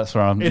 That's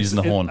where I'm using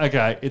the horn.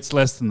 Okay, it's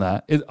less than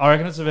that. I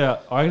reckon it's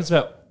about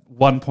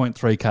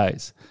 1.3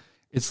 Ks.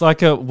 It's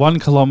like a 1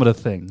 kilometre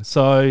thing.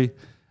 So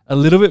a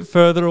little bit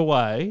further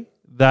away,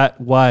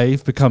 that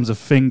wave becomes a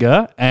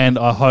finger, and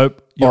I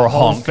hope your Or a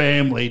whole honk.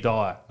 family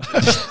die.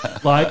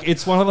 Like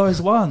it's one of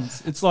those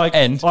ones. It's like,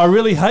 And- I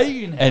really hate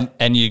you now.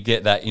 And you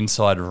get that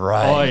inside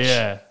rage. Oh,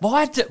 yeah.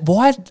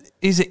 Why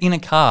is it in a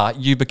car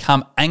you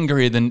become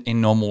angrier than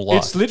in normal life?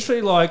 It's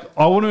literally like,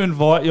 I want to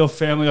invite your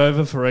family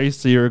over for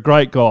Easter. You're a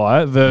great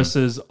guy.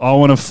 Versus, I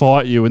want to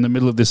fight you in the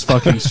middle of this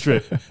fucking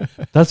strip.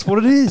 That's what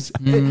it is.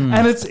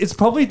 And it's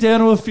probably down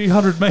to a few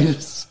hundred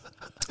meters.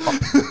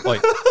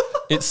 Like,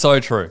 it's so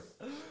true.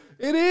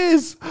 It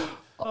is.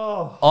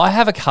 I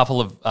have a couple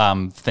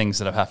of things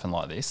that have happened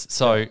like this.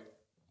 So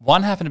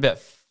one happened about,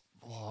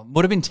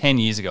 would have been 10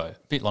 years ago,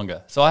 a bit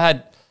longer. So I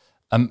had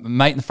a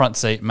mate in the front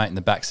seat, mate in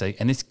the back seat,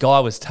 and this guy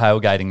was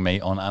tailgating me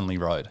on Unley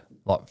Road,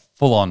 like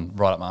full on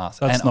right up my ass.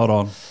 That's and not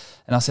on.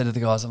 And I said to the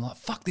guys, I'm like,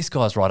 fuck, this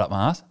guy's right up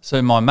my ass.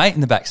 So my mate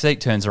in the back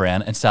seat turns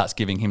around and starts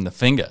giving him the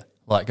finger,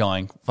 like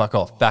going, fuck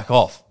off, back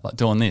off, like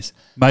doing this.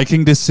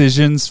 Making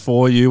decisions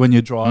for you when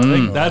you're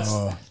driving.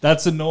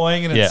 That's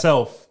annoying in Yeah.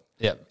 itself.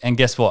 Yeah, and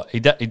guess what? He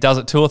does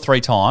it 2 or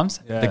 3 times.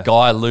 Yeah. The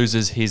guy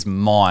loses his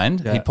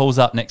mind. Yeah. He pulls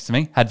up next to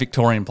me, had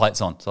Victorian plates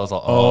on. So I was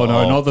like, Oh,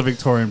 no, not the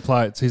Victorian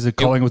plates. He's a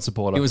Collingwood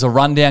supporter. It was a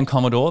rundown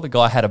Commodore. The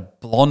guy had a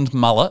blonde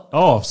mullet.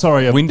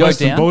 a window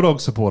Western down.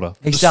 Bulldog supporter.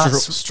 He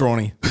starts,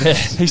 Strawny.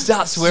 he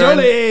starts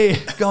swearing,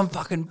 going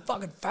fucking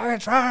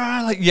faggot,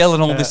 like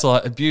yelling all this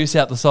like abuse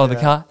out the side of the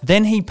car.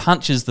 Then he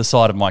punches the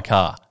side of my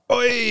car.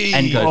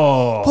 And he goes,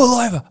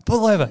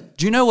 pull over.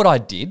 Do you know what I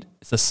did?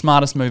 It's the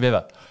smartest move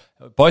ever.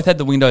 Both had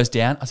the windows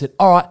down. I said,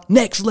 all right,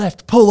 next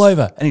left, pull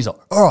over. And he's like,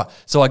 all right.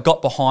 So I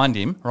got behind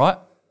him, right?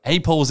 He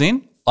pulls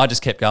in. I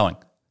just kept going.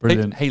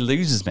 Brilliant. He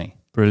loses me.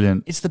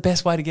 Brilliant. It's the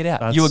best way to get out.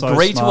 That's You so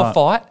agree to a smart.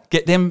 fight,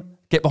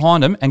 get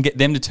behind them and get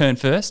them to turn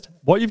first.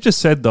 What you've just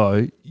said,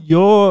 though,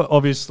 you're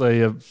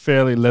obviously a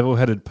fairly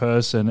level-headed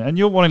person and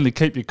you're wanting to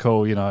keep your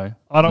cool, you know.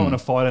 I don't want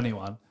to fight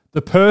anyone.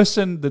 The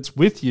person that's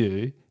with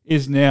you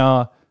is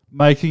now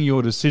making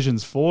your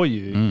decisions for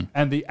you,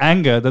 and the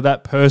anger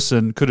that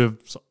person could have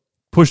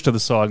pushed to the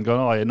side and gone,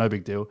 oh, yeah, no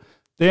big deal.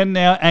 They're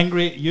now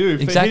angry at you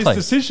for his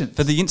decisions.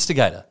 For the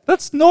instigator.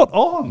 That's not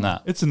on. Nah.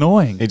 It's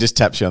annoying. He just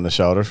taps you on the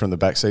shoulder from the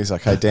back seat. He's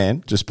like, hey,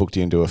 Dan, just booked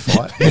you into a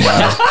fight.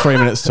 3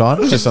 minutes'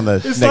 time, just on the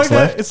It's next like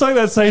left. It's like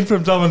that scene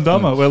from Dumb and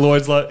Dumber where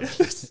Lloyd's like,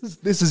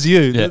 this is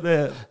you. Yeah.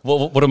 They're-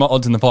 What are my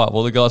odds in the fight?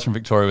 Well, the guy's from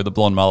Victoria with a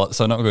blonde mullet,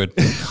 so not good.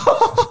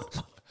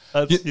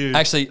 That's you.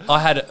 Actually, I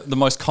had the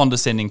most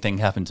condescending thing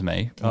happen to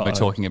me when we're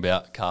talking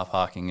about car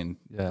parking and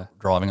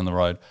driving on the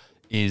road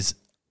is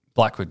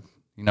Blackwood.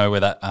 You know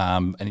where that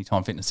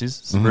Anytime Fitness is?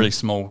 It's a really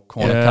small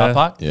corner car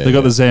park. Yeah. They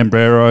got the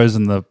Zambreros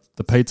and the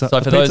pizza, So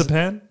the for pizza those,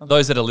 pan.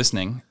 those that are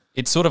listening,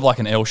 it's sort of like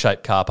an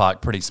L-shaped car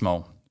park, pretty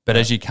small. But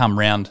as you come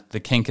round the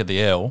kink of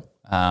the L,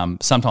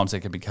 sometimes there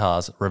could be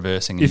cars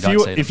reversing and If you don't you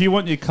see them. if you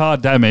want your car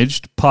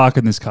damaged, park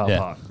in this car Yeah.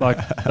 park. Like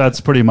that's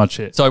pretty much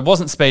it. So I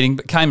wasn't speeding,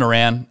 but came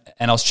around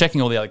and I was checking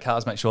all the other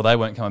cars, make sure they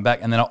weren't coming back.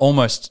 And then I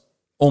almost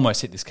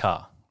hit this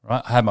car,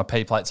 right? I had my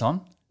P plates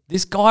on.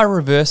 This guy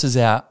reverses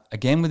out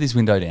again with his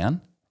window down.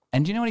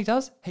 And do you know what he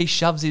does? He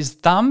shoves his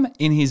thumb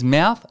in his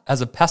mouth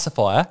as a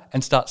pacifier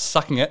and starts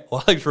sucking it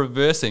while he's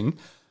reversing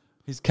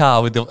his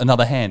car with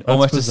another hand.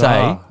 Almost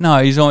bizarre. to say,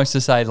 no, he's almost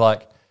to say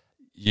like,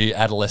 you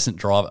adolescent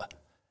driver.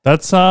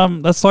 That's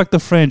like the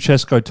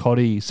Francesco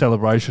Totti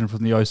celebration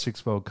from the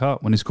 06 World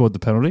Cup when he scored the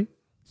penalty.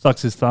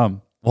 Sucks his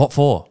thumb. What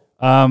for?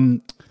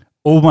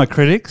 All my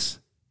critics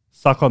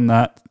suck on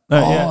that.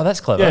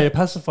 That's clever. Yeah,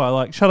 pacifier.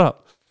 Like, shut up.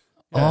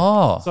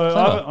 Oh, So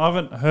clever. I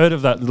haven't heard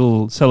of that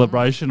little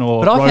celebration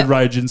or But I road found-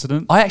 rage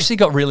incident. I actually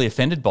got really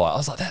offended by it. I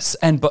was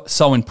like, but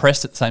so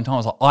impressed at the same time. I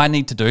was like, I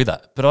need to do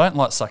that. But I don't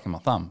like sucking my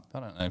thumb. I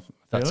don't know if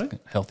that's Really?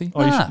 healthy.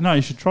 Oh,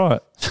 you should try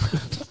it.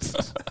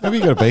 Maybe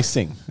you got a bee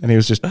sting, and he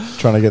was just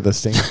trying to get the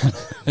sting.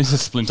 He's a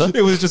splinter.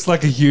 It was just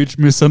like a huge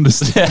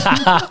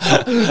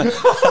misunderstanding.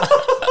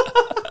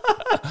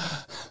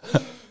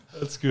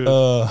 That's good.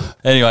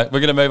 Anyway, we're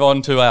going to move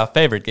on to our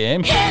favourite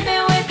game.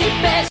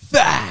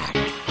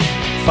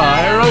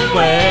 Fire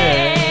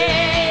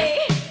away.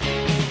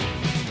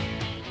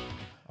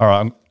 All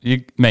right,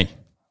 me.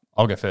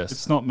 I'll go first.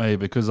 It's not me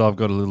because I've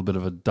got a little bit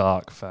of a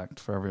dark fact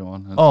for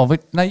everyone. Oh,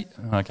 but no.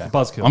 Okay.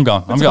 Buzzkill. I'm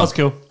going. It's a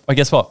buzzkill. Oh,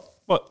 guess what?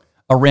 What?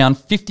 Around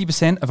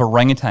 50% of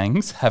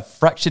orangutans have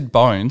fractured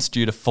bones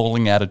due to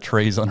falling out of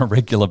trees on a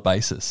regular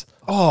basis.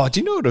 Oh, do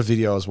you know what a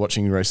video I was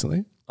watching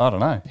recently? I don't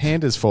know.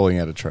 Pandas falling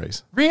out of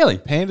trees. Really?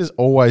 Pandas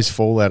always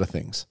fall out of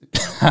things.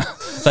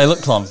 They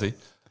look clumsy.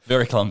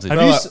 Very clumsy.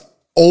 Have you Like,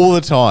 all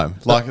the time.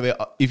 Like,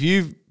 if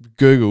you've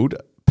Googled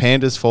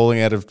pandas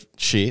falling out of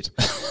shit,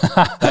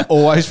 they're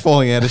always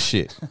falling out of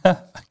shit. Okay,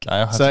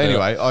 I'll have So to do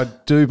it. anyway, I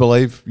do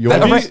believe you're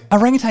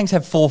Orangutans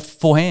have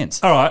four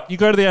hands. All right, you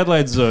go to the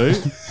Adelaide Zoo.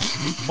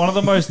 One of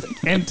the most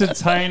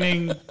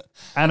entertaining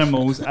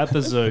animals at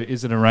the zoo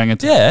is an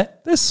orangutan. Yeah.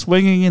 They're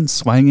swinging and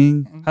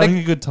swanging, having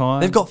a good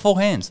time. They've got 4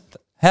 hands.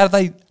 How do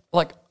they,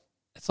 like,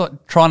 it's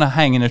like trying to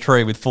hang in a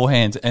tree with 4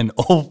 hands and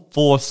all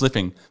 4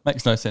 slipping.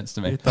 Makes no sense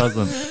to me. It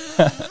doesn't.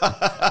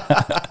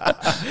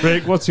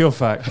 Rick, what's your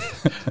fact?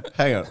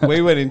 Hang on.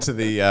 We went into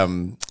the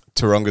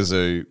Taronga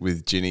Zoo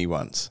with Ginny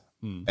once,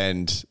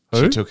 and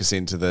she took us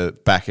into the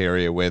back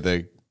area where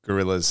the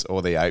gorillas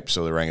or the apes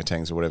or the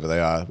orangutans or whatever they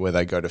are, where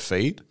they go to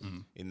feed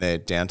in their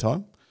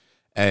downtime,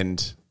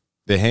 and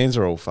their hands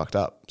are all fucked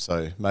up.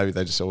 So maybe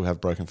they just all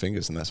have broken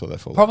fingers, and that's why they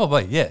fall.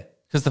 Probably, yeah.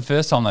 Because the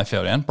first time they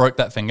fell down, broke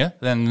that finger.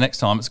 Then the next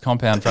time it's a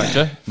compound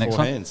fracture. Next 4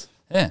 one. hands.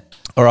 Yeah.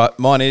 All right,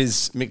 mine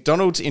is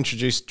McDonald's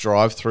introduced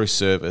drive-through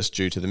service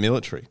due to the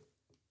military.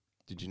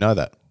 Did you know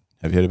that?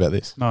 Have you heard about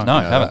this? No,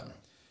 haven't.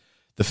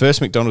 The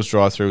first McDonald's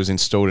drive-through was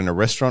installed in a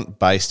restaurant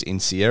based in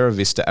Sierra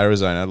Vista,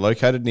 Arizona,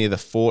 located near the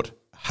Fort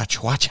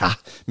Huachuacha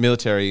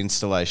military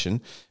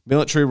installation.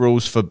 Military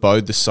rules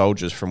forbade the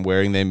soldiers from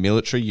wearing their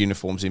military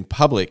uniforms in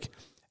public,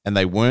 and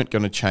they weren't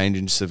going to change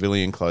into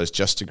civilian clothes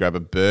just to grab a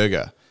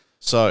burger.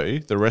 So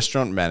the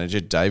restaurant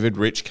manager, David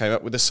Rich, came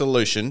up with a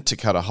solution to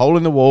cut a hole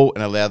in the wall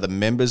and allow the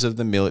members of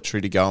the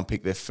military to go and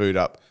pick their food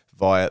up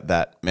via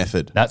that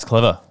method. That's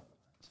clever.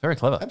 It's very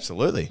clever.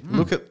 Absolutely.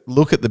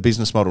 Look at the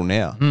business model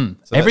now.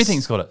 So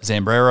Everything's got it.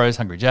 Zambreros,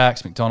 Hungry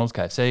Jacks, McDonald's,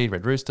 KFC,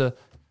 Red Rooster.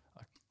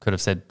 I could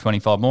have said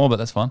 25 more, but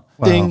that's fine.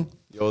 ding.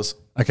 Yours.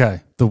 Okay,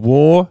 the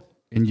war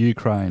in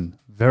Ukraine,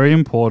 very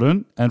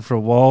important. And for a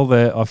while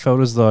there, I felt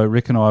as though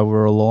Rick and I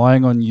were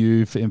relying on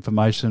you for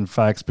information and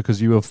facts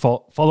because you were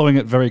following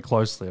it very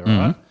closely, all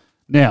right?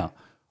 Now,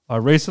 I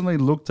recently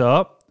looked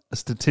up a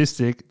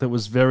statistic that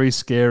was very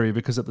scary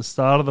because at the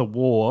start of the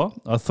war,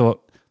 I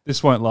thought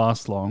this won't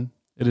last long.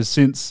 It has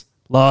since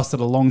lasted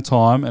a long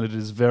time and it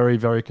is very,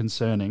 very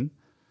concerning.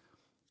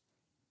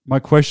 My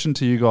question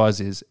to you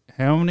guys is,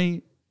 how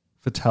many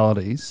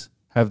fatalities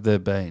have there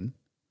been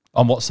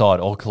On what side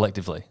or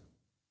collectively?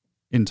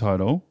 in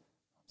total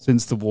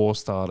since the war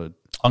started?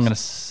 I'm going to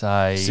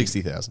say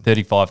 60,000.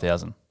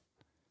 35,000.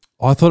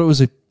 I thought it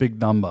was a big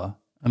number,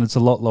 and it's a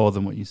lot lower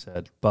than what you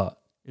said, but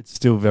it's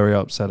still very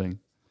upsetting.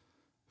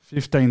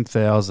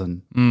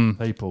 15,000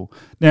 people.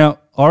 Now,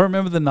 I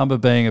remember the number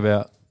being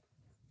about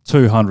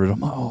 200. I'm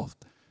like, oh,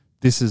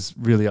 this is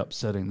really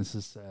upsetting. This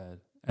is sad.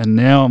 And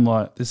now I'm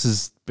like, this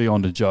is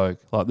beyond a joke.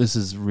 Like, this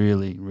is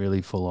really,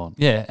 really full on.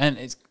 Yeah, and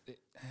it's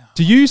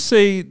Do you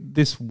see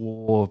this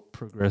war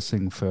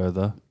progressing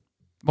further?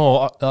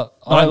 well.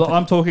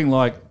 I'm talking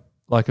like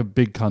a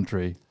big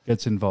country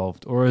gets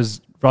involved, or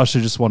is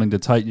Russia just wanting to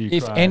take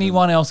Ukraine? If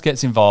anyone else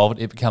gets involved,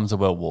 it becomes a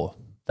world war.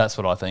 That's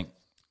what I think.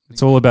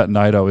 It's all about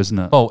NATO, isn't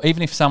it? Well,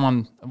 even if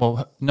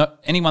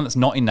anyone that's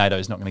not in NATO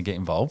is not going to get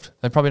involved.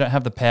 They probably don't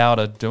have the power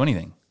to do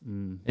anything.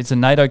 It's a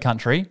NATO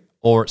country,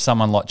 or it's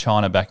someone like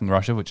China backing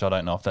Russia, which I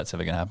don't know if that's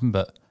ever going to happen.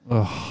 But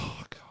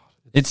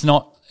it's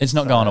not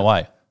going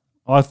away.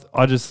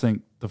 I just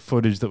think the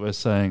footage that we're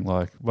seeing,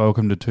 like,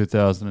 welcome to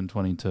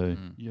 2022,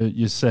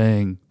 you're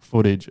seeing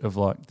footage of,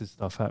 like, this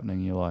stuff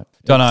happening. You're like...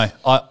 Don't know.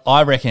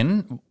 I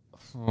reckon...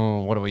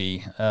 what do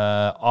we...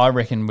 I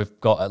reckon we've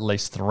got at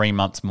least 3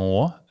 months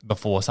more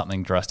before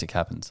something drastic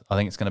happens. I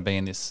think it's going to be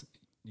in this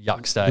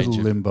yuck stage.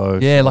 Little limbo.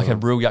 Yeah, like a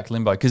real yuck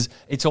limbo. Because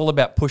it's all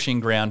about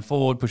pushing ground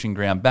forward, pushing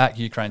ground back.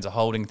 Ukrainians are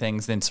holding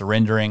things, then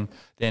surrendering.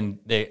 Then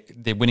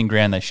they're winning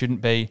ground they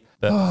shouldn't be.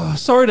 But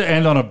Sorry to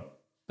end on a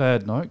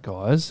bad note,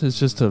 guys. It's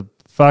just a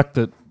fact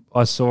that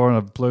I saw and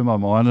it blew my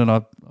mind, and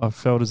I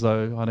felt as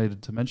though I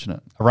needed to mention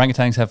it.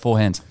 orangutans have 4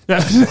 hands.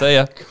 See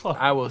ya.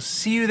 I will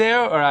see you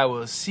there, or I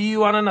will see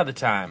you on another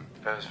time.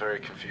 That was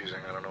very confusing.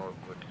 I don't know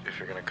if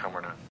you're going to come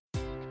or not.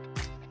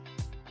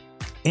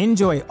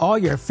 Enjoy all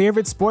your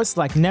favorite sports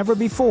like never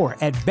before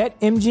at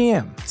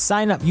BetMGM.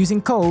 Sign up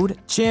using code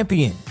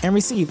CHAMPION and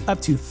receive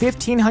up to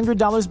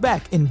 $1,500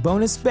 back in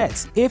bonus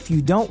bets if you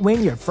don't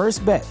win your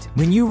first bet.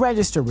 When you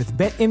register with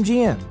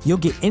BetMGM, you'll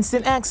get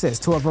instant access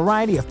to a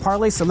variety of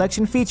parlay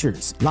selection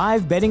features,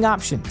 live betting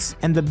options,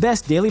 and the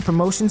best daily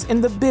promotions in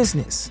the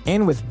business.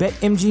 And with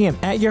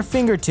BetMGM at your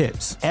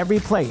fingertips, every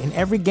play and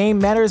every game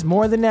matters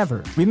more than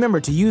ever. Remember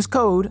to use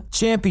code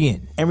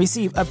CHAMPION and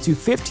receive up to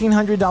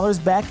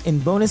 $1,500 back in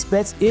bonus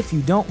bets if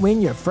you don't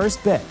win your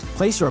first bet.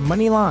 Place your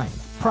money line,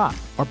 prop,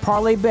 or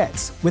parlay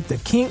bets with the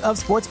king of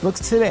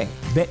sportsbooks today.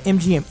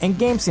 BetMGM and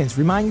GameSense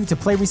remind you to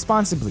play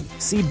responsibly.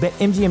 See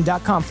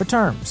BetMGM.com for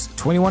terms.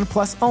 21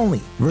 plus only.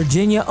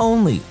 Virginia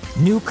only.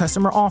 New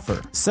customer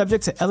offer.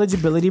 Subject to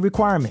eligibility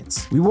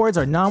requirements. Rewards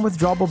are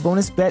non-withdrawable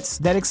bonus bets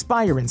that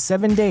expire in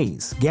 7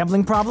 days.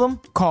 Gambling problem?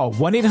 Call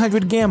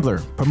 1-800-GAMBLER.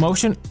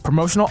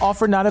 Promotional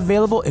offer not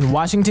available in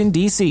Washington,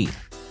 D.C.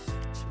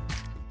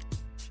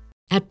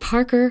 At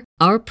Parker,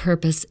 our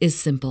purpose is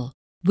simple.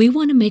 We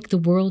want to make the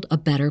world a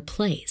better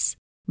place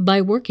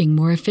by working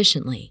more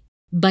efficiently,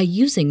 by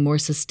using more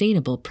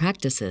sustainable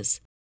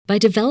practices, by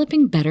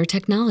developing better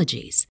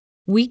technologies.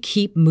 We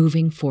keep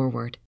moving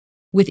forward.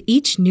 With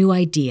each new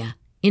idea,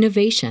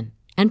 innovation,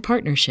 and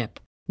partnership,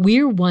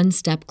 we're one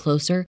step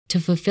closer to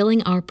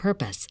fulfilling our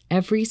purpose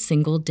every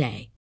single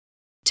day.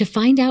 To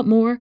find out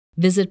more,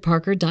 visit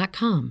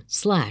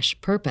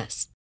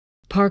parker.com/purpose.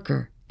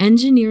 Parker,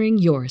 engineering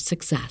your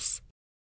success.